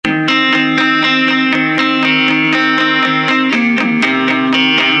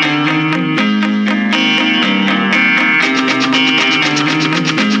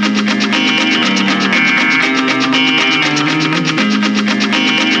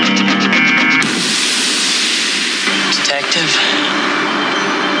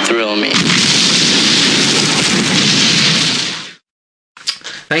detective. Thrill me.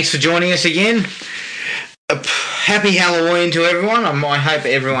 Thanks for joining us again. Happy Halloween to everyone. I hope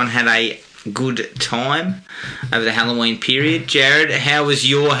everyone had a good time over the Halloween period. Jared, how was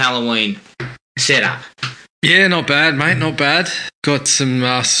your Halloween setup? Yeah, not bad, mate, not bad. Got some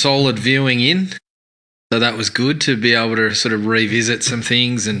solid viewing in, so that was good to be able to sort of revisit some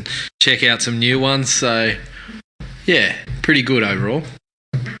things and check out some new ones. So, yeah, pretty good overall.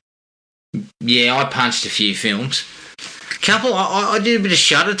 Yeah, I punched a few films. I did a bit of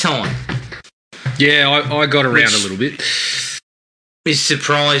Shudder time. Yeah, I got around a little bit. It's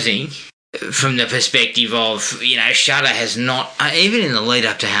surprising from the perspective of, Shudder has not, even in the lead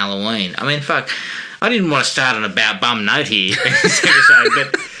up to Halloween. I mean, fuck, I didn't want to start on a bum note here in this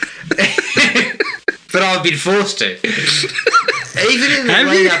episode, but I've been forced to. Even in the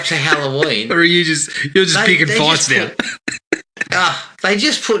lead up to Halloween. Or are you're just picking fights now? They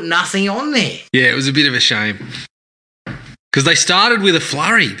just put nothing on there. Yeah, it was a bit of a shame. Because they started with a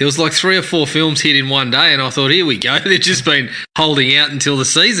flurry. There was like 3 or 4 films hit in one day, and I thought, here we go. They've just been holding out until the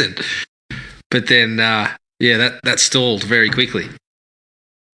season. But then, that stalled very quickly.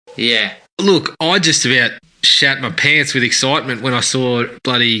 Yeah. Look, I just about shat my pants with excitement when I saw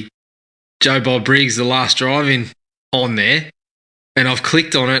bloody Joe Bob Briggs, The Last Drive-In, on there. And I've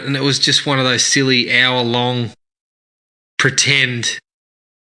clicked on it, and it was just one of those silly hour-long pretend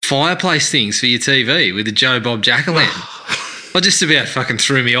fireplace things for your TV with the Joe Bob jack-o'-lantern. I just about fucking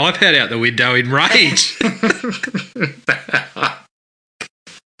threw my iPad out the window in rage.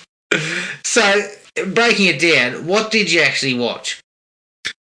 So, breaking it down, what did you actually watch?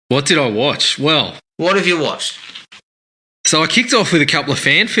 What did I watch? Well, what have you watched? So I kicked off with a couple of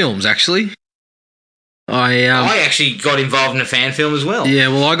fan films, actually. I actually got involved in a fan film as well. Yeah,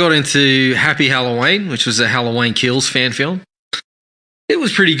 well, I got into Happy Halloween, which was a Halloween Kills fan film. It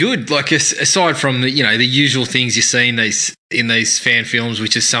was pretty good. Like, aside from the usual things you see in these fan films,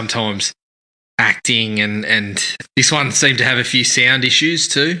 which is sometimes acting, and this one seemed to have a few sound issues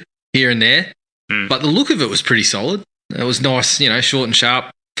too, here and there. But the look of it was pretty solid. It was nice, short and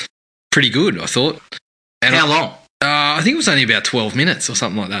sharp. Pretty good, I thought. And how long? I think it was only about 12 minutes or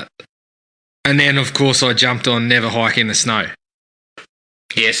something like that. And then, of course, I jumped on Never Hike in the Snow.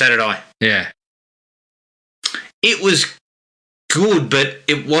 Yeah, so did I. Yeah. It was good, but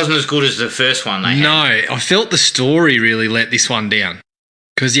it wasn't as good as the first one they had. No, I felt the story really let this one down.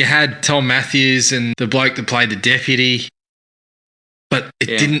 Because you had Tom Matthews and the bloke that played the deputy, but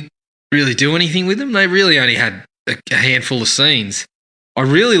it didn't really do anything with them. They really only had a handful of scenes. I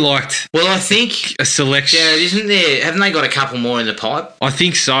really liked... Well, I think... a selection... Yeah, haven't they got a couple more in the pipe? I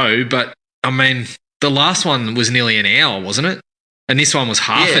think so, but, I mean, the last one was nearly an hour, wasn't it? And this one was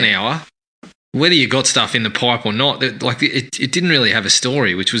half an hour. Whether you got stuff in the pipe or not, it didn't really have a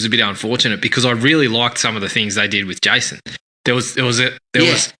story, which was a bit unfortunate because I really liked some of the things they did with Jason. There was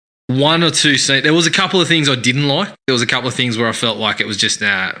one or two scenes. There was a couple of things I didn't like. There was a couple of things where I felt like it was just,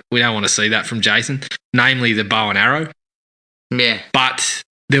 we don't want to see that from Jason, namely the bow and arrow. Yeah. But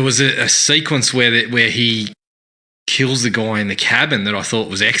there was a sequence where he kills the guy in the cabin that I thought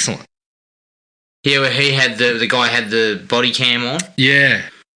was excellent. Yeah, where he had the guy had the body cam on. Yeah.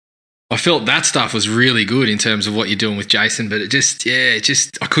 I felt that stuff was really good in terms of what you're doing with Jason, but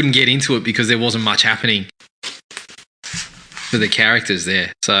I couldn't get into it because there wasn't much happening for the characters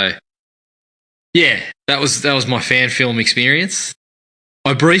there. So, yeah, that was my fan film experience.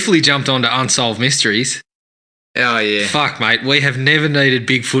 I briefly jumped onto Unsolved Mysteries. Oh, yeah. Fuck, mate, we have never needed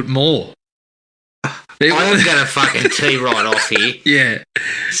Bigfoot more. I'm going to fucking tee right off here. Yeah.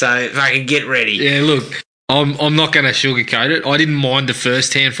 So, if I can get ready. Yeah, look, I'm not going to sugarcoat it. I didn't mind the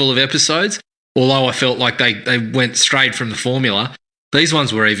first handful of episodes, although I felt like they went straight from the formula. These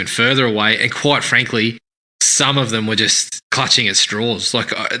ones were even further away, and quite frankly, some of them were just clutching at straws.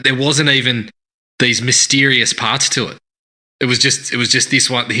 Like, there wasn't even these mysterious parts to it. It was just this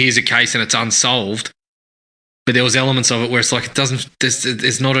one, here's a case and it's unsolved. But there was elements of it where it's like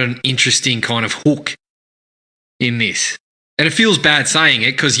there's not an interesting kind of hook in this. And it feels bad saying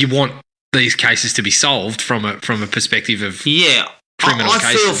it because you want these cases to be solved from a perspective of criminal cases.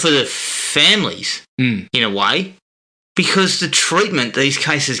 I feel for the families in a way because the treatment these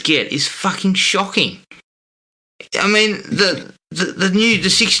cases get is fucking shocking. I mean, the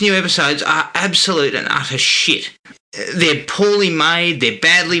 6 new episodes are absolute and utter shit. They're poorly made, they're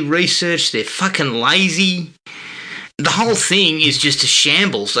badly researched, they're fucking lazy. The whole thing is just a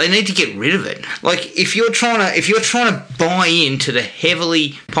shambles. They need to get rid of it. Like, if you're trying to buy into the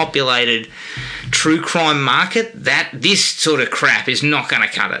heavily populated true crime market, this sort of crap is not going to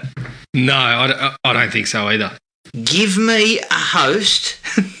cut it. No, I don't think so either. give me a host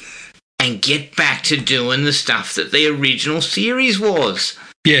and get back to doing the stuff that the original series was.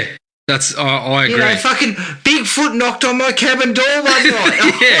 Yeah, I agree. You know, fucking Bigfoot knocked on my cabin door one night.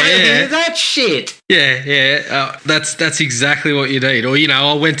 Yeah. That shit. Yeah. That's exactly what you need. Or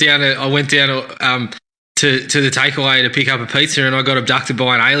I went down to the takeaway to pick up a pizza and I got abducted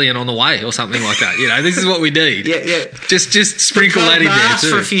by an alien on the way or something like that. This is what we need. Yeah. Just sprinkle that in there too.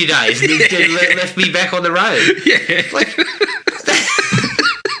 For a few days and it left me back on the road. Yeah.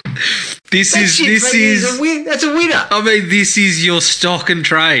 This is that's a winner. I mean, this is your stock and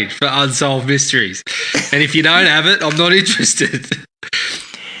trade for Unsolved Mysteries. And if you don't have it, I'm not interested.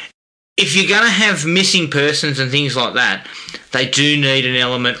 If you're going to have missing persons and things like that, they do need an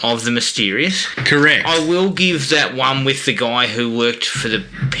element of the mysterious. Correct. I will give that one with the guy who worked for the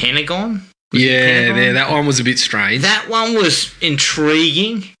Pentagon. That one was a bit strange. That one was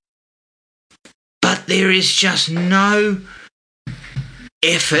intriguing, but there is just no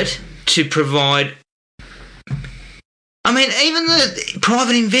effort to provide. I mean, even the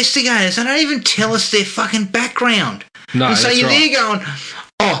private investigators, they don't even tell us their fucking background. No, and so that's you're right. there going,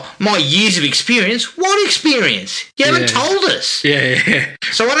 oh, my years of experience. What experience? You haven't told us. Yeah.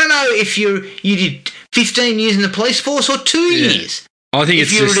 So I don't know if you did 15 years in the police force or 2 years. I think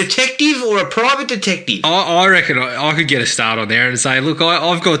if you're a detective or a private detective. I reckon I could get a start on there and say, look,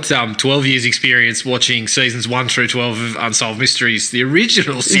 I've got 12 years experience watching seasons 1 through 12 of Unsolved Mysteries, the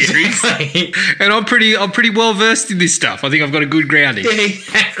original series, Exactly. and I'm pretty well versed in this stuff. I think I've got a good grounding. Yeah,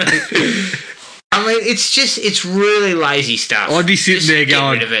 exactly. I mean, it's really lazy stuff. I'd be sitting there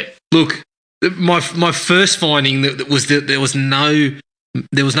going, get rid of it. Look, my first finding was that there was no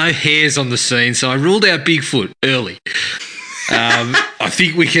hairs on the scene, so I ruled out Bigfoot early. I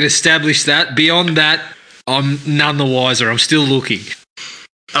think we can establish that. Beyond that, I'm none the wiser. I'm still looking.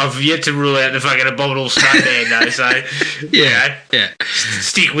 I've yet to rule out the fucking abominable snowman, though, so yeah.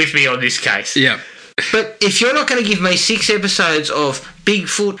 Stick with me on this case. Yeah. But if you're not going to give me 6 episodes of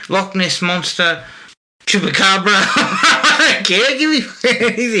Bigfoot, Loch Ness Monster, Chupacabra, I don't care. Give me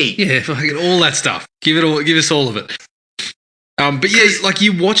anything. Yeah, fucking all that stuff. Give us all of it. But yeah, like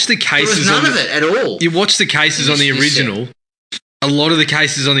you watch the cases. There was none of it at all. You watch the cases on the original. A lot of the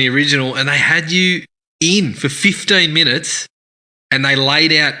cases on the original, and they had you in for 15 minutes, and they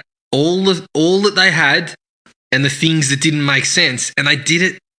laid out all that they had and the things that didn't make sense, and they did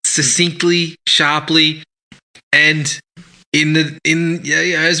it succinctly, sharply, and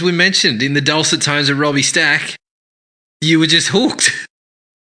as we mentioned, in the dulcet tones of Robbie Stack, you were just hooked.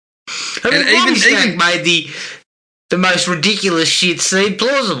 I mean, Robbie Stack made the most ridiculous shit seem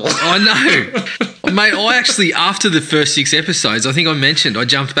plausible. I know. Mate, I actually, after the first 6 episodes, I think I mentioned, I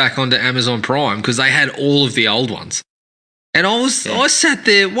jumped back onto Amazon Prime because they had all of the old ones. And I sat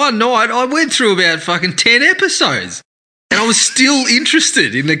there one night, I went through about fucking 10 episodes. And I was still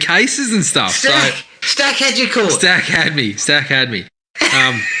interested in the cases and stuff. Stack had you caught. Stack had me.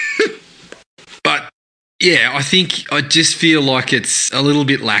 But, yeah, I just feel like it's a little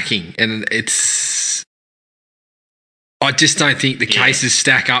bit lacking. And I just don't think the cases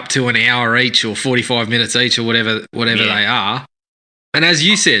stack up to an hour each or 45 minutes each or whatever they are. And as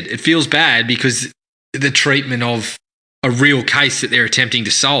you said, it feels bad because the treatment of a real case that they're attempting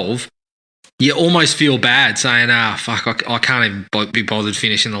to solve, you almost feel bad saying, fuck, I can't even be bothered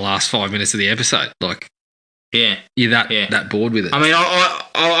finishing the last 5 minutes of the episode. Like, you're that bored with it. I mean,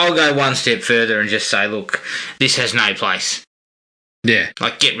 I'll go one step further and just say, look, this has no place. Yeah.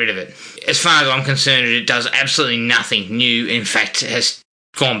 Like, get rid of it. As far as I'm concerned, it does absolutely nothing new. In fact, it has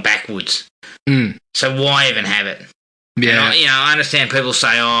gone backwards. Mm. So why even have it? Yeah. And I understand people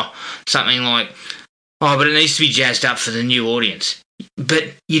say, something like, but it needs to be jazzed up for the new audience.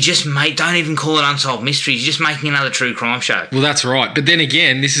 But you just don't even call it Unsolved Mysteries. You're just making another true crime show. Well, that's right. But then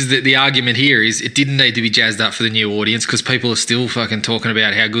again, this is the argument here is it didn't need to be jazzed up for the new audience because people are still fucking talking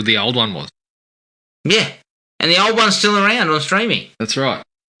about how good the old one was. Yeah. And the old one's still around on streaming. That's right.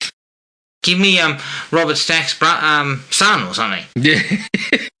 Give me Robert Stack's son or something. Yeah.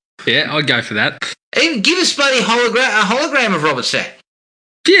 Yeah, I'd go for that. Even give us bloody a hologram of Robert Stack.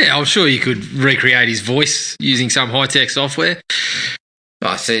 Yeah, I'm sure you could recreate his voice using some high-tech software.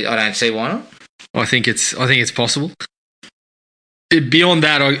 I don't see why not. I think it's possible. Beyond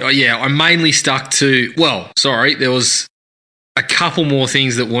that, I mainly stuck to. Well, sorry, there was a couple more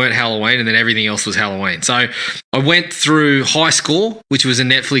things that weren't Halloween, and then everything else was Halloween. So I went through High Score, which was a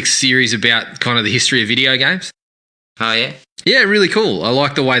Netflix series about kind of the history of video games. Oh yeah, yeah, really cool. I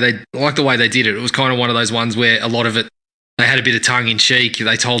like the way they did it. It was kind of one of those ones where a lot of it they had a bit of tongue in cheek.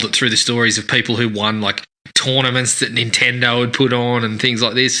 They told it through the stories of people who won like tournaments that Nintendo had put on and things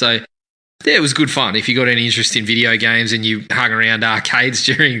like this. So Yeah, it was good fun. If you got any interest in video games and you hung around arcades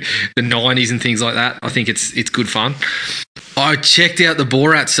during the 90s and things like that, I think it's good fun. I checked out the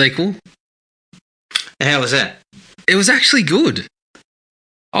Borat sequel. How was that? It was actually good.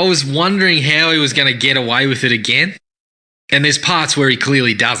 I was wondering how he was going to get away with it again. And there's parts where he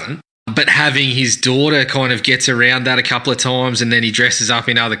clearly doesn't. But having his daughter kind of gets around that a couple of times, and then he dresses up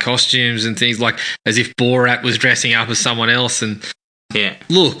in other costumes and things, like as if Borat was dressing up as someone else. And yeah,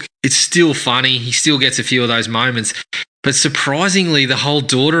 look, it's still funny. He still gets a few of those moments. But surprisingly, the whole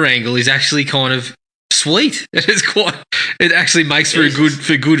daughter angle is actually kind of sweet. It actually makes for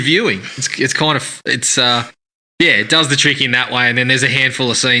good viewing. It does the trick in that way. And then there's a handful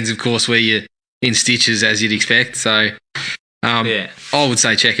of scenes, of course, where you're in stitches, as you'd expect. So I would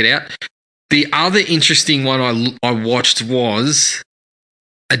say check it out. The other interesting one I watched was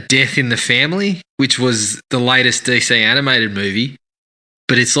A Death in the Family, which was the latest DC animated movie,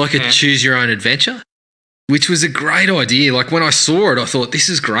 but it's like a choose your own adventure, which was a great idea. Like when I saw it, I thought this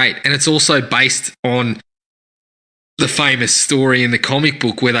is great. And it's also based on the famous story in the comic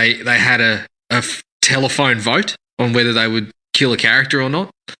book where they had a telephone vote on whether they would kill a character or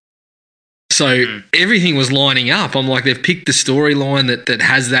not. So everything was lining up. I'm like, they've picked the storyline that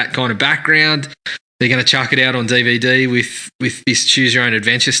has that kind of background. They're going to chuck it out on DVD with this choose your own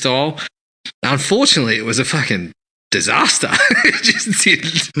adventure style. Unfortunately, it was a fucking disaster. It just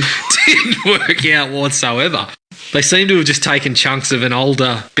didn't work out whatsoever. They seem to have just taken chunks of an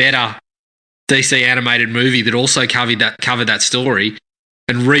older, better DC animated movie that also covered that story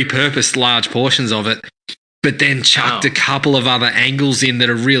and repurposed large portions of it, but then chucked a couple of other angles in that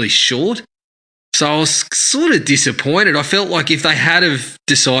are really short. So I was sort of disappointed. I felt like if they had have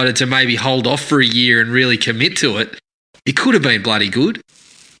decided to maybe hold off for a year and really commit to it, it could have been bloody good.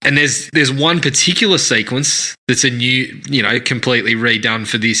 And there's one particular sequence that's a new, completely redone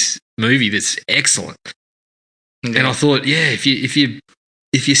for this movie that's excellent. Okay. And I thought, if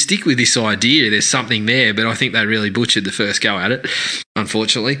you stick with this idea, there's something there, but I think they really butchered the first go at it,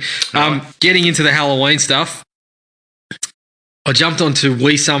 unfortunately. Getting into the Halloween stuff, I jumped onto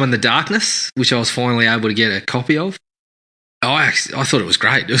We Summon the Darkness, which I was finally able to get a copy of. I thought it was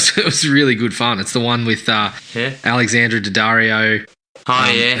great. It was really good fun. It's the one with Alexandra Daddario.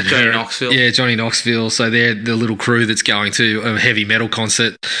 Johnny Knoxville. Yeah, Johnny Knoxville. So they're the little crew that's going to a heavy metal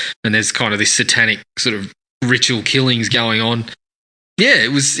concert, and there's kind of this satanic sort of ritual killings going on. Yeah,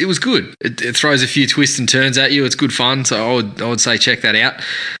 it was good. It throws a few twists and turns at you. It's good fun. So I would say check that out.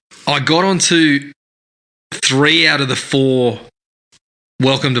 I got onto 3 out of the 4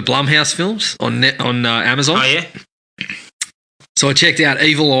 Welcome to Blumhouse films on Amazon. Oh yeah. So I checked out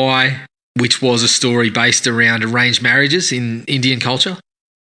Evil Eye, which was a story based around arranged marriages in Indian culture.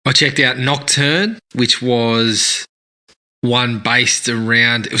 I checked out Nocturne, which was one based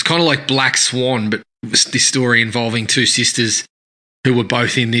around, it was kind of like Black Swan, but it was this story involving 2 sisters who were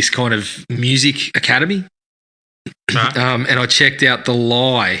both in this kind of music academy. And I checked out The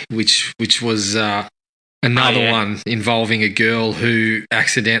Lie, which was another one involving a girl who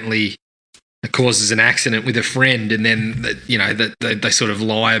accidentally causes an accident with a friend, and then they sort of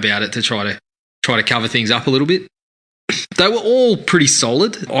lie about it to try to cover things up a little bit. They were all pretty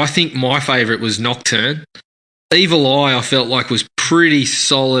solid. I think my favourite was Nocturne. Evil Eye, I felt like was pretty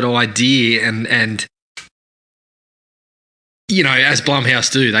solid idea, and as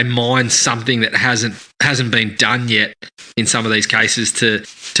Blumhouse do, they mine something that hasn't been done yet in some of these cases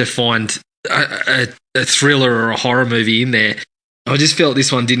to find a thriller or a horror movie in there. I just felt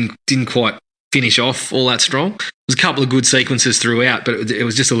this one didn't quite finish off all that strong. There's a couple of good sequences throughout, but it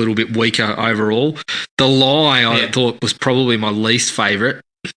was just a little bit weaker overall. The Lie, I thought, was probably my least favourite,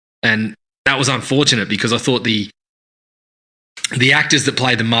 and that was unfortunate because I thought the actors that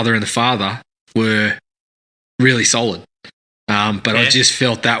played the mother and the father were really solid. But I just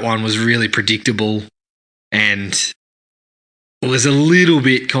felt that one was really predictable and was a little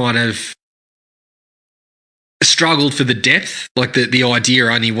bit kind of struggled for the depth. Like the idea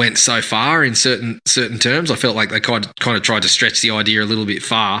only went so far in certain terms. I felt like they kind of tried to stretch the idea a little bit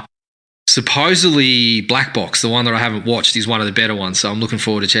far. Supposedly Black Box, the one that I haven't watched, is one of the better ones, so I'm looking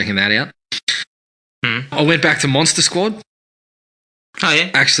forward to checking that out. I went back to Monster Squad. Oh,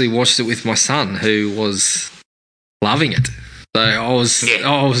 yeah? Actually watched it with my son, who was loving it. So I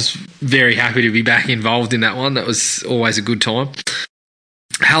was very happy to be back involved in that one. That was always a good time.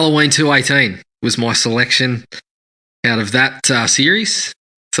 Halloween 218 was my selection out of that series.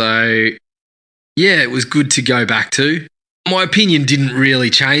 So, yeah, it was good to go back to. My opinion didn't really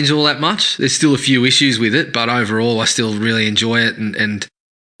change all that much. There's still a few issues with it, but overall I still really enjoy it and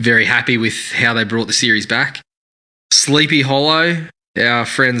very happy with how they brought the series back. Sleepy Hollow our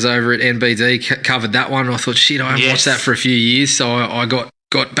friends over at NBD covered that one. I thought, shit, I haven't watched that for a few years, so I got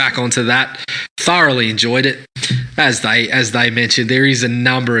back onto that. Thoroughly enjoyed it. As they mentioned, there is a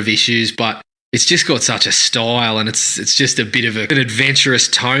number of issues, but it's just got such a style, and it's just a bit of an adventurous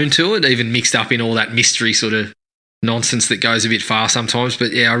tone to it, even mixed up in all that mystery sort of nonsense that goes a bit far sometimes.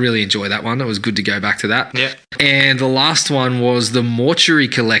 But yeah, I really enjoy that one. It was good to go back to that. Yeah. And the last one was the Mortuary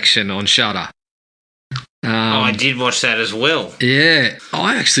Collection on Shudder. I did watch that as well. Yeah,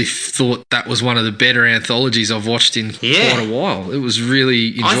 I actually thought that was one of the better anthologies I've watched in quite a while. It was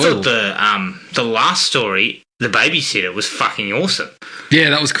really enjoyable. I thought the last story, The Babysitter, was fucking awesome.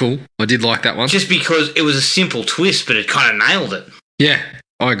 Yeah, that was cool. I did like that one. Just because it was a simple twist, but it kind of nailed it. Yeah,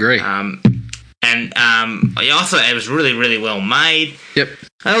 I agree. I thought it was really, really well made. Yep.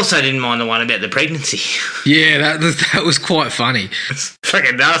 I also didn't mind the one about the pregnancy. Yeah, that was quite funny. It's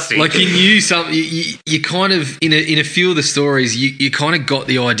fucking nasty. Like, you knew something. You kind of, in a few of the stories, you kind of got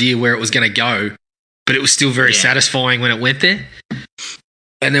the idea where it was going to go, but it was still very satisfying when it went there.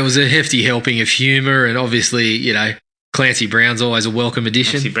 And there was a hefty helping of humour, and obviously, you know, Clancy Brown's always a welcome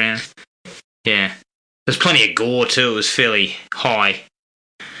addition. Clancy Brown. Yeah. There's plenty of gore too. It was fairly high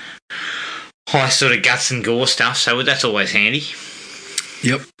sort of guts and gore stuff, so that's always handy.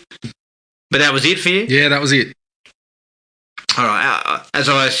 Yep. But that was it for you? Yeah, that was it. All right. As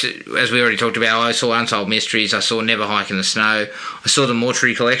we already talked about, I saw Unsolved Mysteries. I saw Never Hike in the Snow. I saw the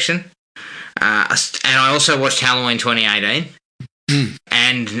Mortuary Collection. And I also watched Halloween 2018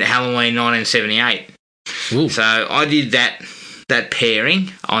 and Halloween 1978. Ooh. So I did that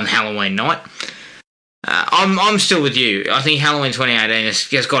pairing on Halloween night. I'm still with you. I think Halloween 2018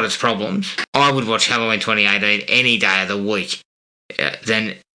 has got its problems. I would watch Halloween 2018 any day of the week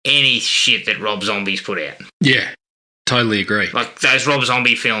than any shit that Rob Zombie's put out. Yeah, totally agree. Like, those Rob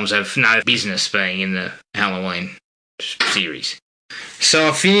Zombie films have no business being in the Halloween series. So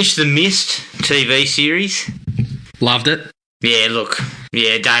I finished the Mist TV series. Loved it. Yeah, look.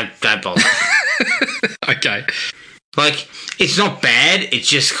 Yeah, don't bother. Okay. Like, it's not bad. It's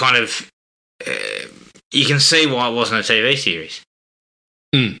just kind of... you can see why it wasn't a TV series.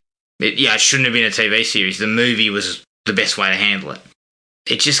 It shouldn't have been a TV series. The movie was the best way to handle it.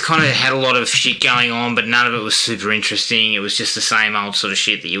 It just kind of had a lot of shit going on, but none of it was super interesting. It was just the same old sort of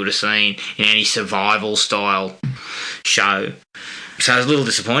shit that you would have seen in any survival style show. So it was a little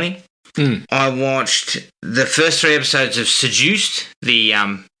disappointing. I watched the first 3 episodes of Seduced, the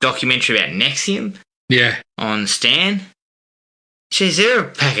documentary about Nexium. Yeah. On Stan. Jeez, they're a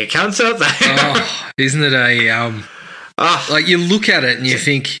pack of cunts, aren't they? Isn't it like, you look at it and you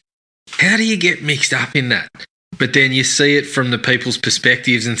think, how do you get mixed up in that? But then you see it from the people's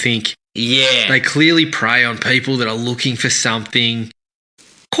perspectives and think, yeah, they clearly prey on people that are looking for something.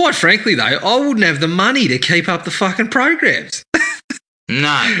 Quite frankly, though, I wouldn't have the money to keep up the fucking programs.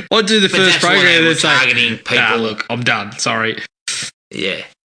 No. I'd do the first program and say, targeting people. Nah, look, I'm done. Sorry. Yeah.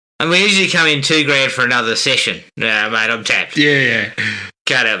 And we usually come in $2,000 for another session. Nah, mate, I'm tapped. Yeah.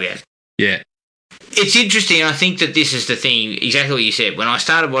 Can't help you. Yeah. It's interesting. I think that this is the thing, exactly what you said. When I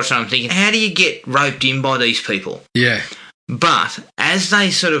started watching, I'm thinking, how do you get roped in by these people? Yeah. But as they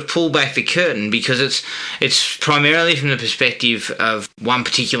sort of pull back the curtain, because it's primarily from the perspective of one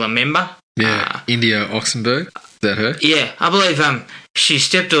particular member. Yeah, India Oxenberg. Is that her? Yeah, I believe she's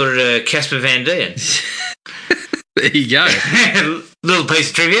stepdaughter to Casper Van Dien. There you go. Little piece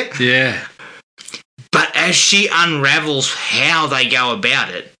of trivia. Yeah. But as she unravels how they go about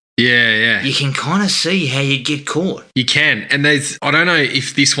it, yeah, you can kind of see how you'd get caught. You can. And I don't know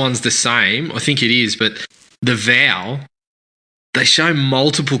if this one's the same. I think it is, but The Vow, they show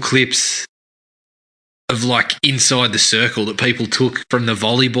multiple clips of, like, inside the circle that people took from the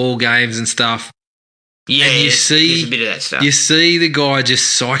volleyball games and stuff. Yeah, and there's a bit of that stuff. You see the guy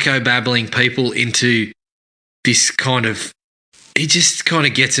just psychobabbling people into this kind of... He just kind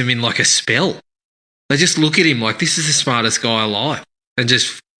of gets them in like a spell. They just look at him like, this is the smartest guy alive, and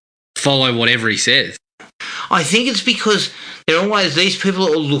just follow whatever he says. I think it's because these people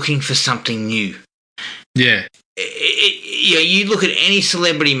are all looking for something new. Yeah. You look at any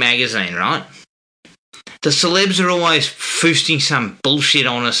celebrity magazine, right? The celebs are always foosting some bullshit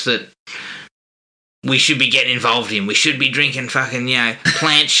on us that we should be getting involved in. We should be drinking fucking,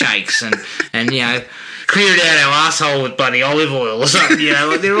 plant shakes and clear it out our asshole with bloody olive oil or something,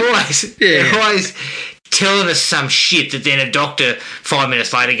 Like they're always telling us some shit that then a doctor 5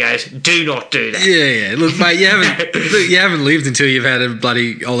 minutes later goes, do not do that. Yeah. Look, mate, you haven't lived until you've had a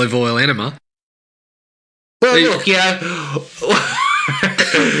bloody olive oil enema. Well, look, you haven't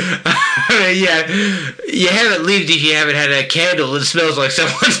lived if you haven't had a candle that smells like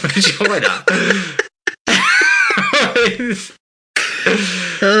someone's vagina.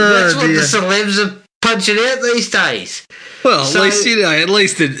 That's what the celebs are punching out these days. Well, at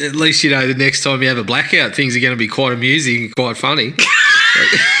least you know the next time you have a blackout, things are going to be quite amusing and quite funny.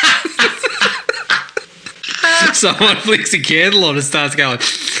 Someone flicks a candle on and starts going,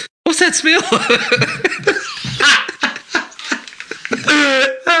 "What's that smell?"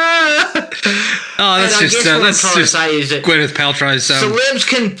 That's just Gwyneth Paltrow's. Celebs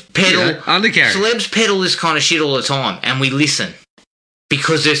can peddle undercarriage. Celebs peddle this kind of shit all the time, and we listen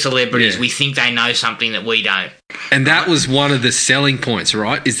because they're celebrities. We think they know something that we don't. And that was one of the selling points,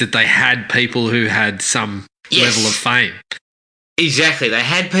 right? Is that they had people who had some level of fame. Exactly. They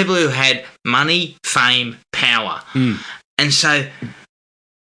had people who had money, fame, power. And so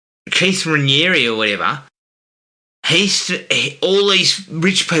Keith Raniere or whatever, all these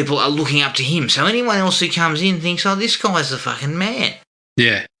rich people are looking up to him. So anyone else who comes in thinks, oh, this guy's the fucking man.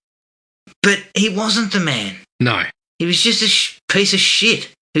 Yeah. But he wasn't the man. No. He was just a piece of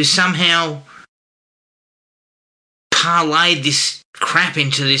shit who somehow parlayed this crap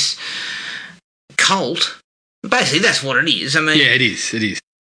into this cult. Basically, that's what it is. I mean, yeah, it is. It is.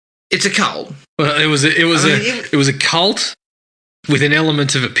 It's a cult. Well, it was a cult with an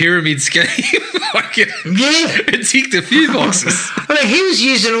element of a pyramid scheme. It ticked a few boxes. I mean, he was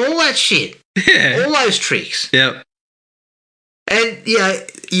using all that shit. Yeah, all those tricks. Yep. And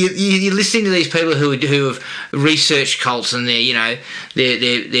you're listening to these people who have researched cults and they're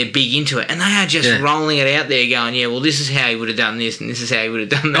big into it, and they are just rolling it out there, going, yeah, well, this is how he would have done this, and this is how he would have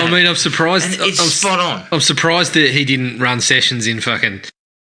done that. I mean, I'm surprised. And it's spot on. I'm surprised that he didn't run sessions in fucking.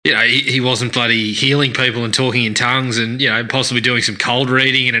 He wasn't bloody healing people and talking in tongues and possibly doing some cold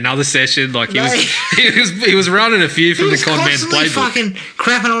reading in another session. Like he was running a few from the con man's playbook. Fucking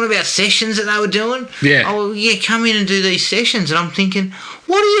crapping on about sessions that they were doing. Yeah. Oh yeah, come in and do these sessions, and I'm thinking,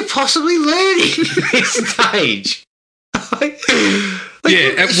 what are you possibly learning at this stage?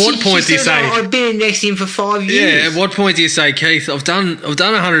 At what point do you say I've been next to him for 5 years? Yeah, at what point do you say, Keith, I've done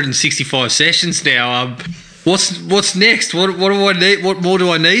 165 sessions now. What's next? What do I need? What more do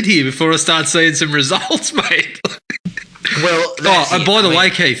I need here before I start seeing some results, mate? Well, and by the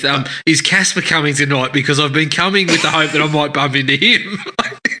way, Keith, is Casper coming tonight? Because I've been coming with the hope that I might bump into him.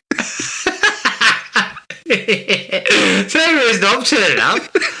 Same reason I'm turning up.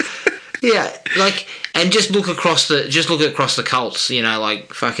 Yeah, and just look across the cults.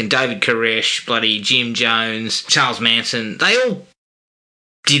 Like fucking David Koresh, bloody Jim Jones, Charles Manson. They all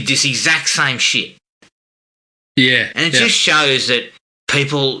did this exact same shit. Yeah. And it just shows that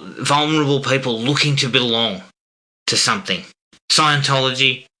vulnerable people looking to belong to something.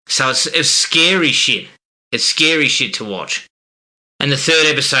 Scientology. So it's scary shit. It's scary shit to watch. And the third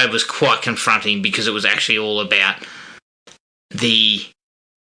episode was quite confronting because it was actually all about the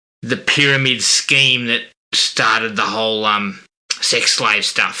pyramid scheme that started the whole sex slave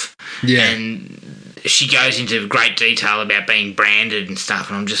stuff. Yeah. And she goes into great detail about being branded and stuff,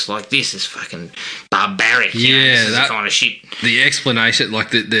 and I'm just like, this is fucking barbaric. This is the kind of shit. The explanation, like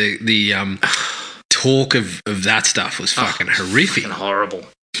the talk of that stuff was fucking horrific. Fucking horrible.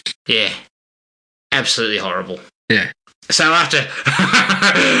 Yeah. Absolutely horrible. Yeah. So after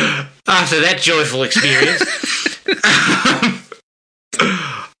that joyful experience,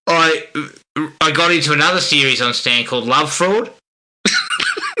 I got into another series on Stan called Love Fraud.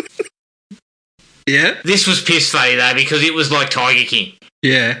 Yeah. This was piss funny though because it was like Tiger King.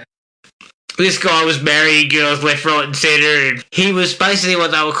 Yeah. This guy was marrying girls left, right, and centre, and he was basically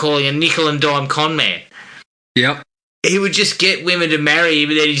what they were calling a nickel and dime con man. Yep. He would just get women to marry him,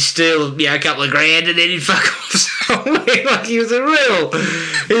 and then he'd steal a couple of grand, and then he'd fuck off somewhere. Like he was a real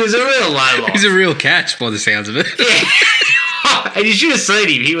lowlife. He's a real catch by the sounds of it. Yeah. And you should have seen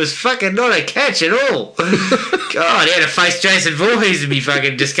him. He was fucking not a catch at all. God, he had to face Jason Voorhees and be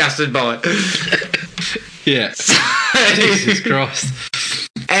fucking disgusted by it. Yeah. Jesus Christ.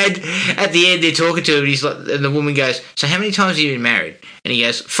 And at the end, they're talking to him, and the woman goes, "So how many times have you been married?" And he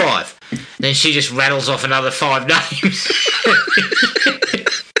goes, 5. And then she just rattles off another 5 names.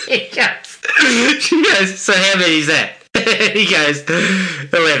 She goes, "So how many is that?" He goes,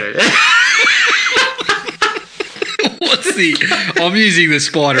 11. I'm using the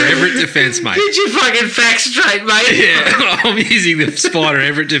Spider Everett defence, mate. Get your fucking facts straight, mate. Yeah, I'm using the Spider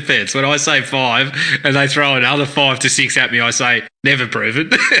Everett defence. When I say 5 and they throw another 5 to 6 at me, I say, never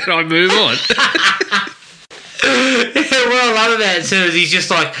proven, and I move on. What I love about it too is he's just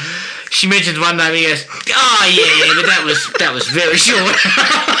like, she mentions one name, he goes, "Oh yeah, but that was very short."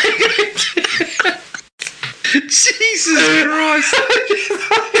 Jesus Christ.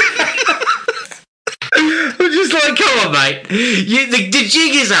 I'm just like, come on, mate. The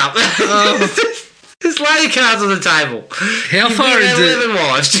jig is up. There's loads of cards on the table. How far into 11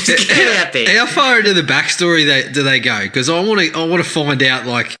 wives? Just get it out there. How far into the backstory do they go? Because I want to find out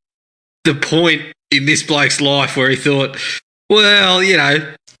like the point in this bloke's life where he thought, well, you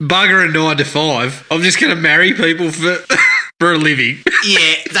know, bugger a 9 to 5. I'm just going to marry people for for a living.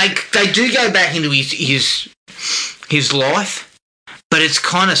 Yeah, they do go back into his life, but it's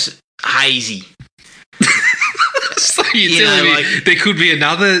kind of hazy. So you're telling me like, there could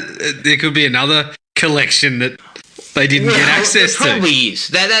be another collection that they didn't get access to? There probably is.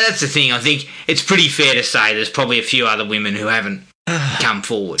 That's the thing. I think it's pretty fair to say there's probably a few other women who haven't come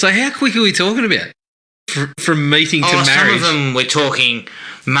forward. So how quick are we talking about? From meeting to marriage? Some of them we're talking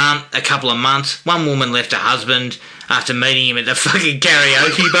a couple of months. One woman left her husband after meeting him at the fucking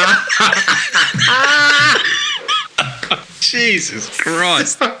karaoke bar. Jesus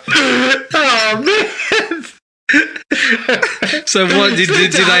Christ. Oh, man. So what did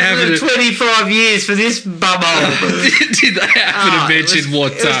they happen to 25 years for this bumhole? Did they happen to mention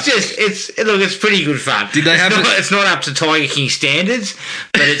what? It's pretty good fun. Did they It's not up to Tiger King standards,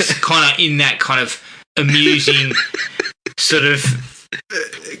 but it's kind of in that kind of amusing sort of,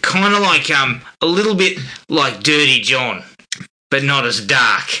 kind of like a little bit like Dirty John, but not as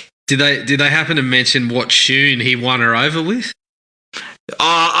dark. Did they happen to mention what tune he won her over with?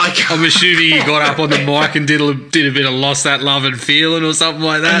 I'm assuming he got up on the mic and did a bit of Lost That Love and Feeling or something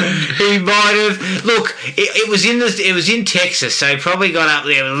like that. He might have. Look, it was in Texas, so he probably got up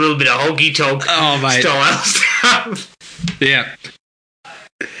there with a little bit of honky tonk style stuff. Yeah.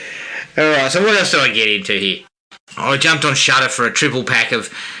 All right. So what else do I get into here? I jumped on Shudder for a triple pack of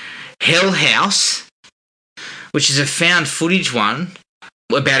Hell House, which is a found footage one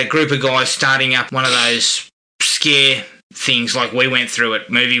about a group of guys starting up one of those scare things like we went through at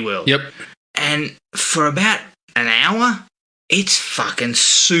Movie World. Yep. And for about an hour, it's fucking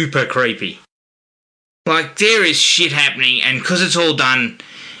super creepy. Like, there is shit happening, and because it's all done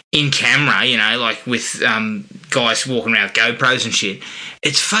in camera, you know, like with guys walking around with GoPros and shit,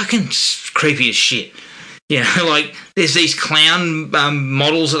 it's fucking creepy as shit. You know, like, there's these clown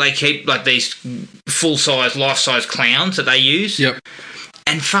models that they keep, like these full-size, life-size clowns that they use. Yep.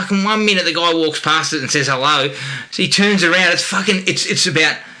 And fucking 1 minute the guy walks past it and says hello. So he turns around. It's fucking.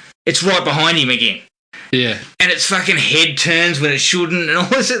 It's right behind him again. Yeah. And its fucking head turns when it shouldn't, and all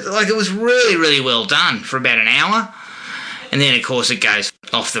this. Like, it was really, really well done for about an hour. And then of course it goes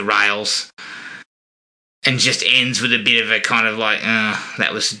off the rails and just ends with a bit of a kind of like,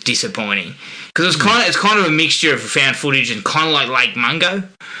 that was disappointing, because it's kind of a mixture of found footage and kind of like Lake Mungo.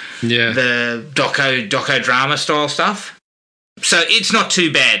 Yeah. The doco drama style stuff. So it's not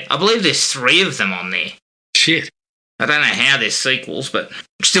too bad. I believe there's 3 of them on there. Shit. I don't know how there's sequels, but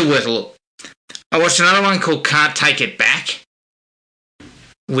still worth a look. I watched another one called Can't Take It Back,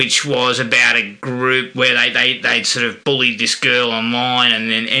 which was about a group where they'd sort of bullied this girl online,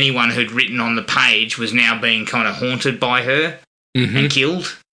 and then anyone who'd written on the page was now being kind of haunted by her and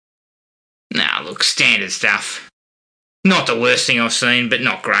killed. Nah, look, standard stuff. Not the worst thing I've seen, but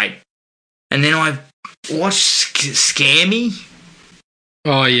not great. And then I watched Scare Me.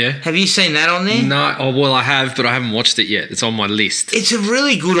 Oh, yeah. Have you seen that on there? No. Oh, well, I have, but I haven't watched it yet. It's on my list. It's a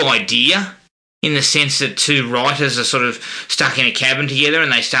really good idea in the sense that 2 writers are sort of stuck in a cabin together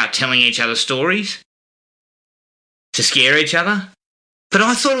and they start telling each other stories to scare each other. But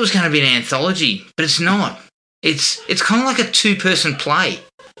I thought it was going to be an anthology, but it's not. It's kind of like a 2-person play.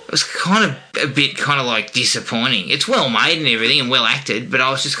 It was kind of a bit kind of like disappointing. It's well made and everything and well acted, but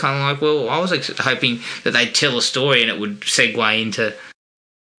I was just kind of like, well, I was hoping that they'd tell a story and it would segue into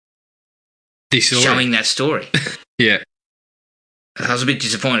showing that story. Yeah. I was a bit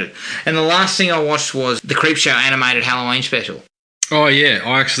disappointed. And the last thing I watched was the Creepshow animated Halloween special. Oh, yeah.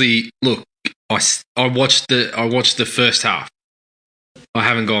 I actually, look, I watched the first half. I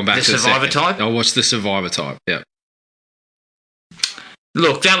haven't gone back to the Survivor second. type? I watched the Survivor type, yeah.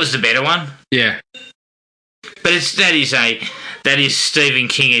 Look, that was the better one. Yeah. But that is Stephen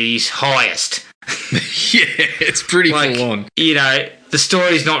King at his highest. Yeah, it's pretty full on. You know, the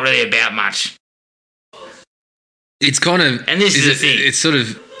story's not really about much. It's kind of... And this is the thing. It's sort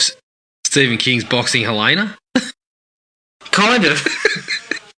of Stephen King's Boxing Helena. Kind of.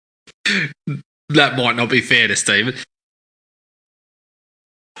 That might not be fair to Stephen.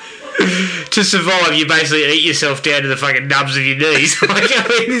 To survive, you basically eat yourself down to the fucking nubs of your knees. Like, I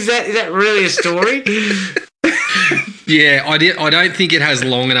mean, is that really a story? Yeah, I don't think it has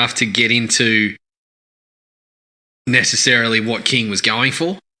long enough to get into necessarily what King was going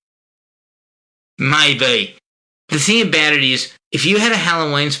for. Maybe. The thing about it is, if you had a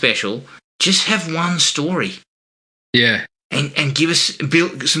Halloween special, just have one story. Yeah. And give us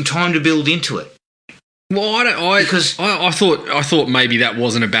some time to build into it. Well, I thought maybe that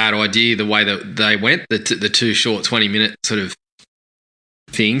wasn't a bad idea the way that they went, the two short 20-minute sort of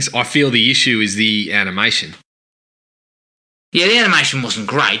things. I feel the issue is the animation. Yeah, the animation wasn't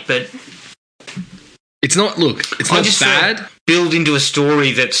great, but it's not. Look, it's not bad. Build into a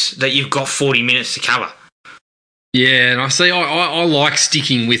story that you've got 40 minutes to cover. Yeah, and I see. I like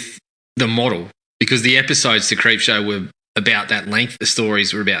sticking with the model because the episodes to Creepshow were about that length. The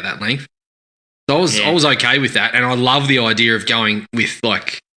stories were about that length. So I was okay with that, and I love the idea of going with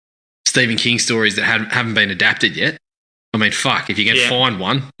like Stephen King stories that haven't been adapted yet. I mean, fuck, if you can find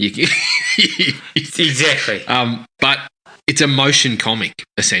one, you can. Exactly. But it's a motion comic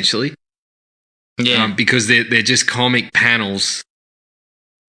essentially. Yeah. Because they're just comic panels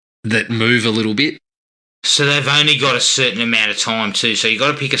that move a little bit. So they've only got a certain amount of time too. So you've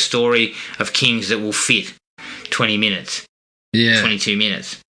got to pick a story of King's that will fit 20 minutes. Yeah. 22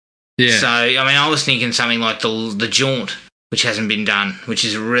 minutes. Yeah. So, I mean, I was thinking something like the Jaunt, which hasn't been done, which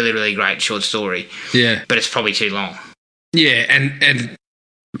is a really, really great short story. Yeah. But it's probably too long. Yeah, and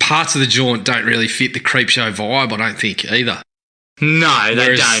parts of the Jaunt don't really fit the Creepshow vibe, I don't think, either. No,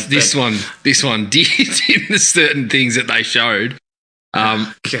 they don't. This one did in the certain things that they showed.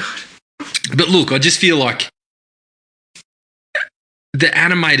 God. But look, I just feel like the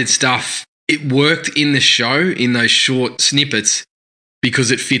animated stuff, it worked in the show, in those short snippets,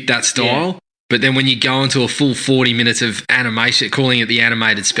 because it fit that style. Yeah. But then when you go into a full 40 minutes of animation, calling it the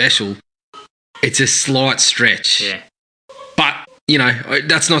animated special, it's a slight stretch. Yeah. But, you know,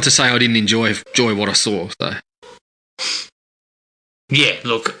 that's not to say I didn't enjoy what I saw. So. Yeah,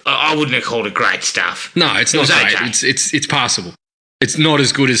 look, I wouldn't have called it great stuff. No, it's not great. Okay. It's passable. It's not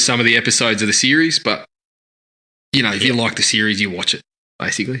as good as some of the episodes of the series, but, you know, if you like the series, you watch it,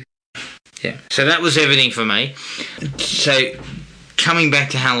 basically. Yeah. So that was everything for me. So coming back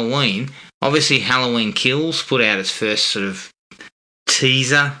to Halloween, obviously Halloween Kills put out its first sort of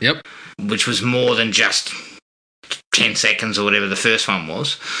teaser. Yep. Which was more than just 10 seconds or whatever the first one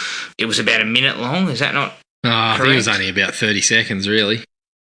was. It was about a minute long. Is that not I think it was only about 30 seconds, really.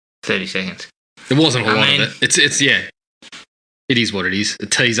 30 seconds. There wasn't a lot of it. It's yeah. It is what it is. A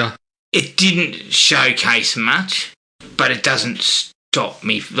teaser. It didn't showcase much, but it doesn't stop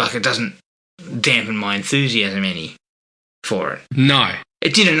me. Like, it doesn't dampen my enthusiasm any for it. No.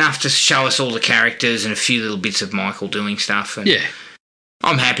 It did enough to show us all the characters and a few little bits of Michael doing stuff. And yeah.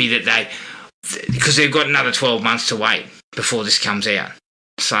 I'm happy that because they've got another 12 months to wait before this comes out.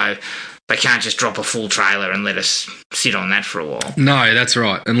 So they can't just drop a full trailer and let us sit on that for a while. No, that's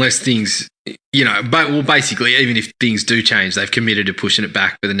right. Unless things, you know, basically, even if things do change, they've committed to pushing it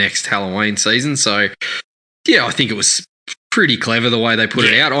back for the next Halloween season. So, yeah, I think it was pretty clever the way they put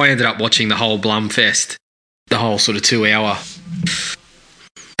it out. I ended up watching the whole Blumfest, the whole sort of 2-hour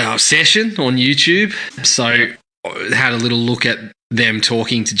session on YouTube. So I had a little look at them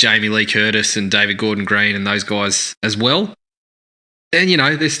talking to Jamie Lee Curtis and David Gordon Green and those guys as well. And, you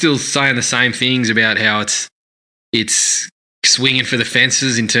know, they're still saying the same things about how it's swinging for the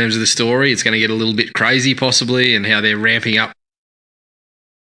fences in terms of the story. It's going to get a little bit crazy possibly, and how they're ramping up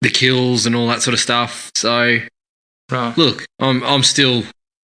the kills and all that sort of stuff. So, right. Look, I'm still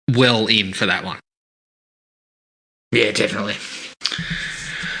well in for that one. Yeah, definitely.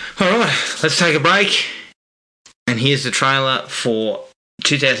 All right, let's take a break. And here's the trailer for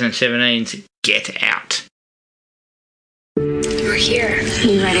 2017's Get Out. You're here.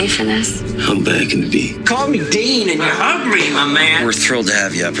 You ready for this? How bad can it be? Call me Dean and you're hungry, my man. We're thrilled to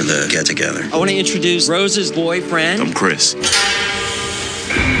have you up for the get-together. I want to introduce Rose's boyfriend. I'm Chris.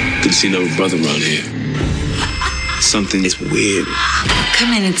 Good to see another brother around here. Something is weird.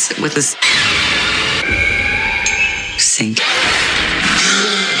 Come in and sit with us. Sink.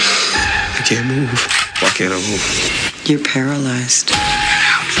 I can't move. Why can't I move? You're paralyzed. Get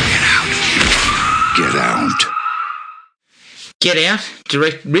out. Get out. Get Out,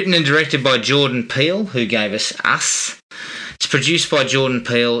 written and directed by Jordan Peele, who gave us Us. It's produced by Jordan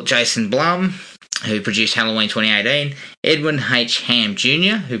Peele, Jason Blum, who produced Halloween 2018, Edwin H. Ham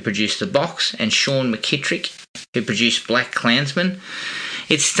Jr., who produced The Box, and Sean McKittrick, who produced Black Klansman.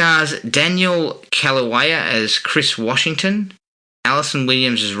 It stars Daniel Kaluuya as Chris Washington, Alison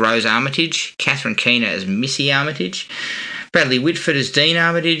Williams as Rose Armitage, Catherine Keener as Missy Armitage, Bradley Whitford as Dean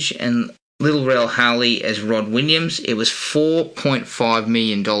Armitage, and Lil Rel Harley as Rod Williams. It was $4.5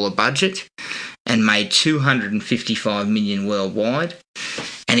 million budget and made $255 million worldwide.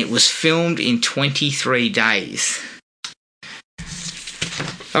 And it was filmed in 23 days.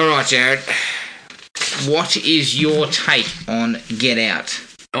 All right, Jared. What is your take on Get Out?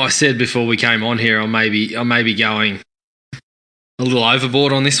 I said before we came on here, I may be going a little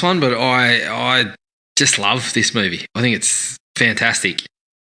overboard on this one, but I just love this movie. I think it's fantastic.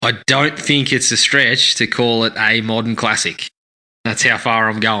 I don't think it's a stretch to call it a modern classic. That's how far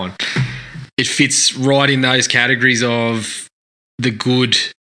I'm going. It fits right in those categories of the good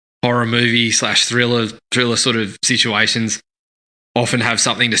horror movie / thriller sort of situations often have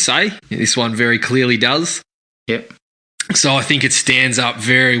something to say. This one very clearly does. Yep. So I think it stands up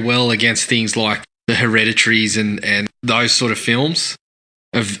very well against things like the Hereditaries and those sort of films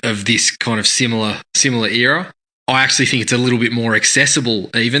of this kind of similar era. I actually think it's a little bit more accessible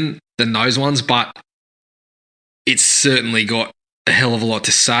even than those ones, but it's certainly got a hell of a lot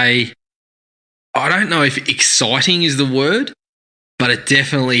to say. I don't know if exciting is the word, but it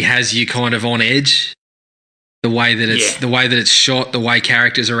definitely has you kind of on edge. The way that it's shot, the way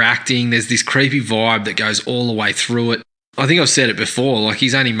characters are acting, there's this creepy vibe that goes all the way through it. I think I've said it before, like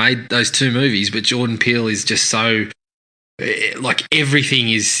he's only made those 2 movies, but Jordan Peele is just so, like everything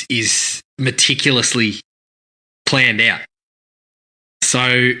is meticulously planned out.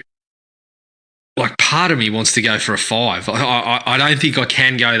 So, like part of me wants to go for a 5. I don't think I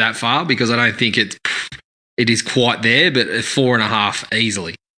can go that far because I don't think it is quite there, but a 4.5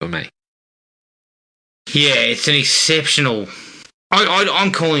 easily for me. Yeah, it's an exceptional.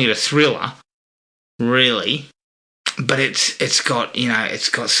 I'm calling it a thriller, really, but it's got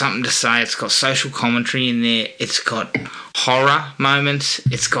something to say. It's got social commentary in there. It's got horror moments.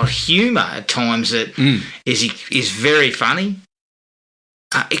 It's got humour at times that is very funny.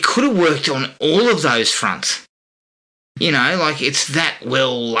 It could have worked on all of those fronts. Like it's that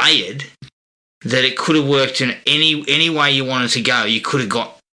well layered that it could have worked in any way you wanted to go. You could have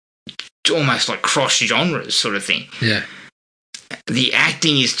got almost like cross genres sort of thing. Yeah. The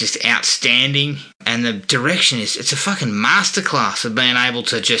acting is just outstanding and the direction it's a fucking masterclass of being able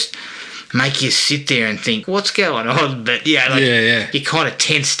to just make you sit there and think, what's going on? But you're kind of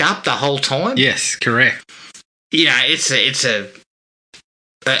tensed up the whole time. Yes, correct. It's a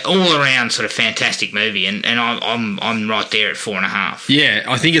all around sort of fantastic movie and I'm right there at 4.5. Yeah,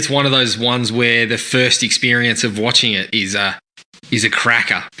 I think it's one of those ones where the first experience of watching it is a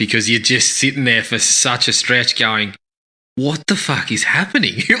cracker because you're just sitting there for such a stretch going, what the fuck is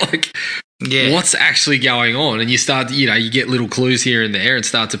happening? What's actually going on? And you start, you get little clues here and there and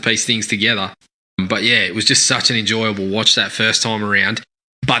start to piece things together. But yeah, it was just such an enjoyable watch that first time around,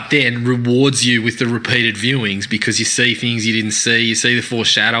 but then rewards you with the repeated viewings because you see things you didn't see. You see the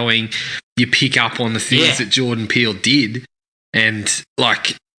foreshadowing. You pick up on the things that Jordan Peele did. And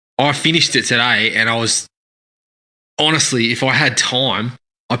like, I finished it today and I was, honestly, if I had time,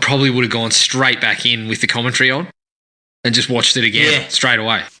 I probably would have gone straight back in with the commentary on and just watched it again straight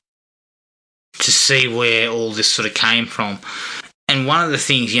away. To see where all this sort of came from. And one of the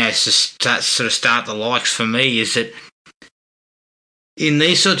things, to start the likes for me is that in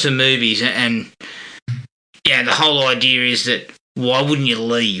these sorts of movies, and the whole idea is that why wouldn't you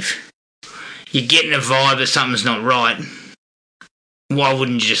leave? You're getting a vibe that something's not right. Why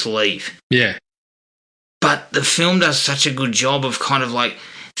wouldn't you just leave? Yeah. But the film does such a good job of kind of like,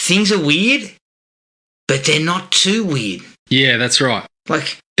 things are weird, but they're not too weird. Yeah, that's right.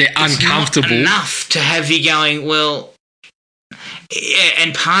 Like, they're uncomfortable. Not enough to have you going, well,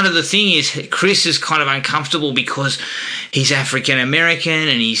 and part of the thing is Chris is kind of uncomfortable because he's African American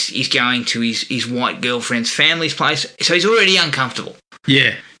and he's going to his white girlfriend's family's place. So he's already uncomfortable.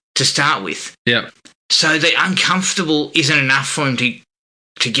 Yeah. To start with. Yeah. So the uncomfortable isn't enough for him to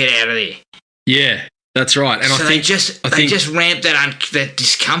get out of there. Yeah, that's right. And so I think they just ramp that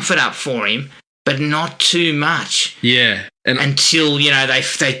discomfort up for him, but not too much. Yeah. And until they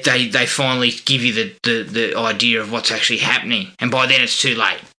finally give you the idea of what's actually happening, and by then it's too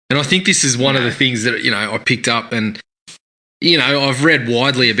late. And I think this is one of the things that I picked up, and I've read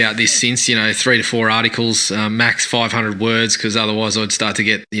widely about this since 3 to 4 articles, max 500 words, because otherwise I'd start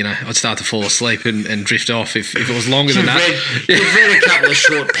to fall asleep and drift off if it was longer than that. You've read a couple of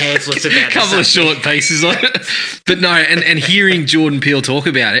short pamphlets about a couple of short pieces on it, but no, and hearing Jordan Peele talk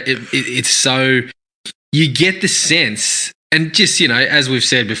about it's so. You get the sense, and just, as we've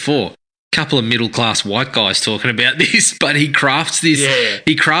said before, a couple of middle-class white guys talking about this, but he crafts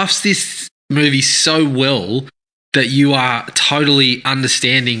this movie so well that you are totally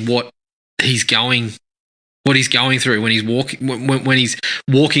understanding what he's going through when he's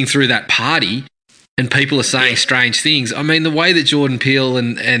walking through that party and people are saying strange things. I mean, the way that Jordan Peele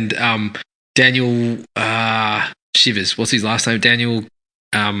and Daniel Shivers, what's his last name? Daniel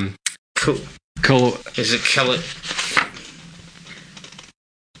Cool. Is it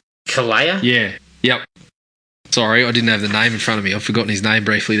Kalea? Yeah. Yep. Sorry, I didn't have the name in front of me. I've forgotten his name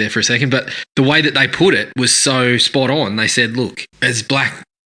briefly there for a second. But the way that they put it was so spot on. They said, look, as black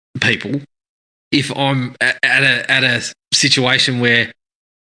people, if I'm at a situation where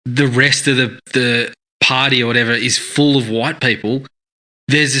the rest of the party or whatever is full of white people,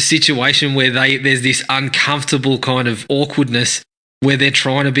 there's a situation where there's this uncomfortable kind of awkwardness where they're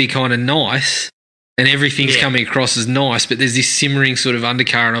trying to be kind of nice and everything's coming across as nice, but there's this simmering sort of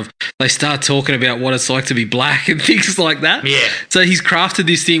undercurrent of they start talking about what it's like to be black and things like that. Yeah. So he's crafted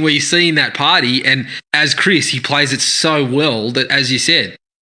this thing where you see in that party, and as Chris, he plays it so well that, as you said,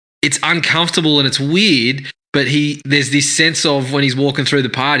 it's uncomfortable and it's weird, but there's this sense of when he's walking through the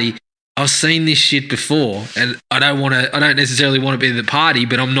party, I've seen this shit before and I don't necessarily want to be at the party,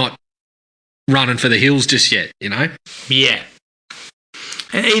 but I'm not running for the hills just yet, you know? Yeah.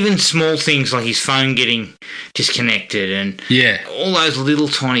 And even small things like his phone getting disconnected and all those little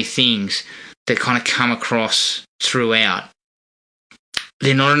tiny things that kind of come across throughout,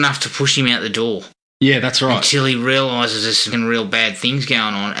 they're not enough to push him out the door. Yeah, that's right. Until he realises there's some real bad things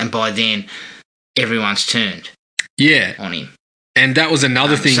going on, and by then everyone's turned on him. And that was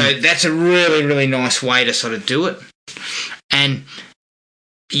another thing. So that's a really, really nice way to sort of do it. And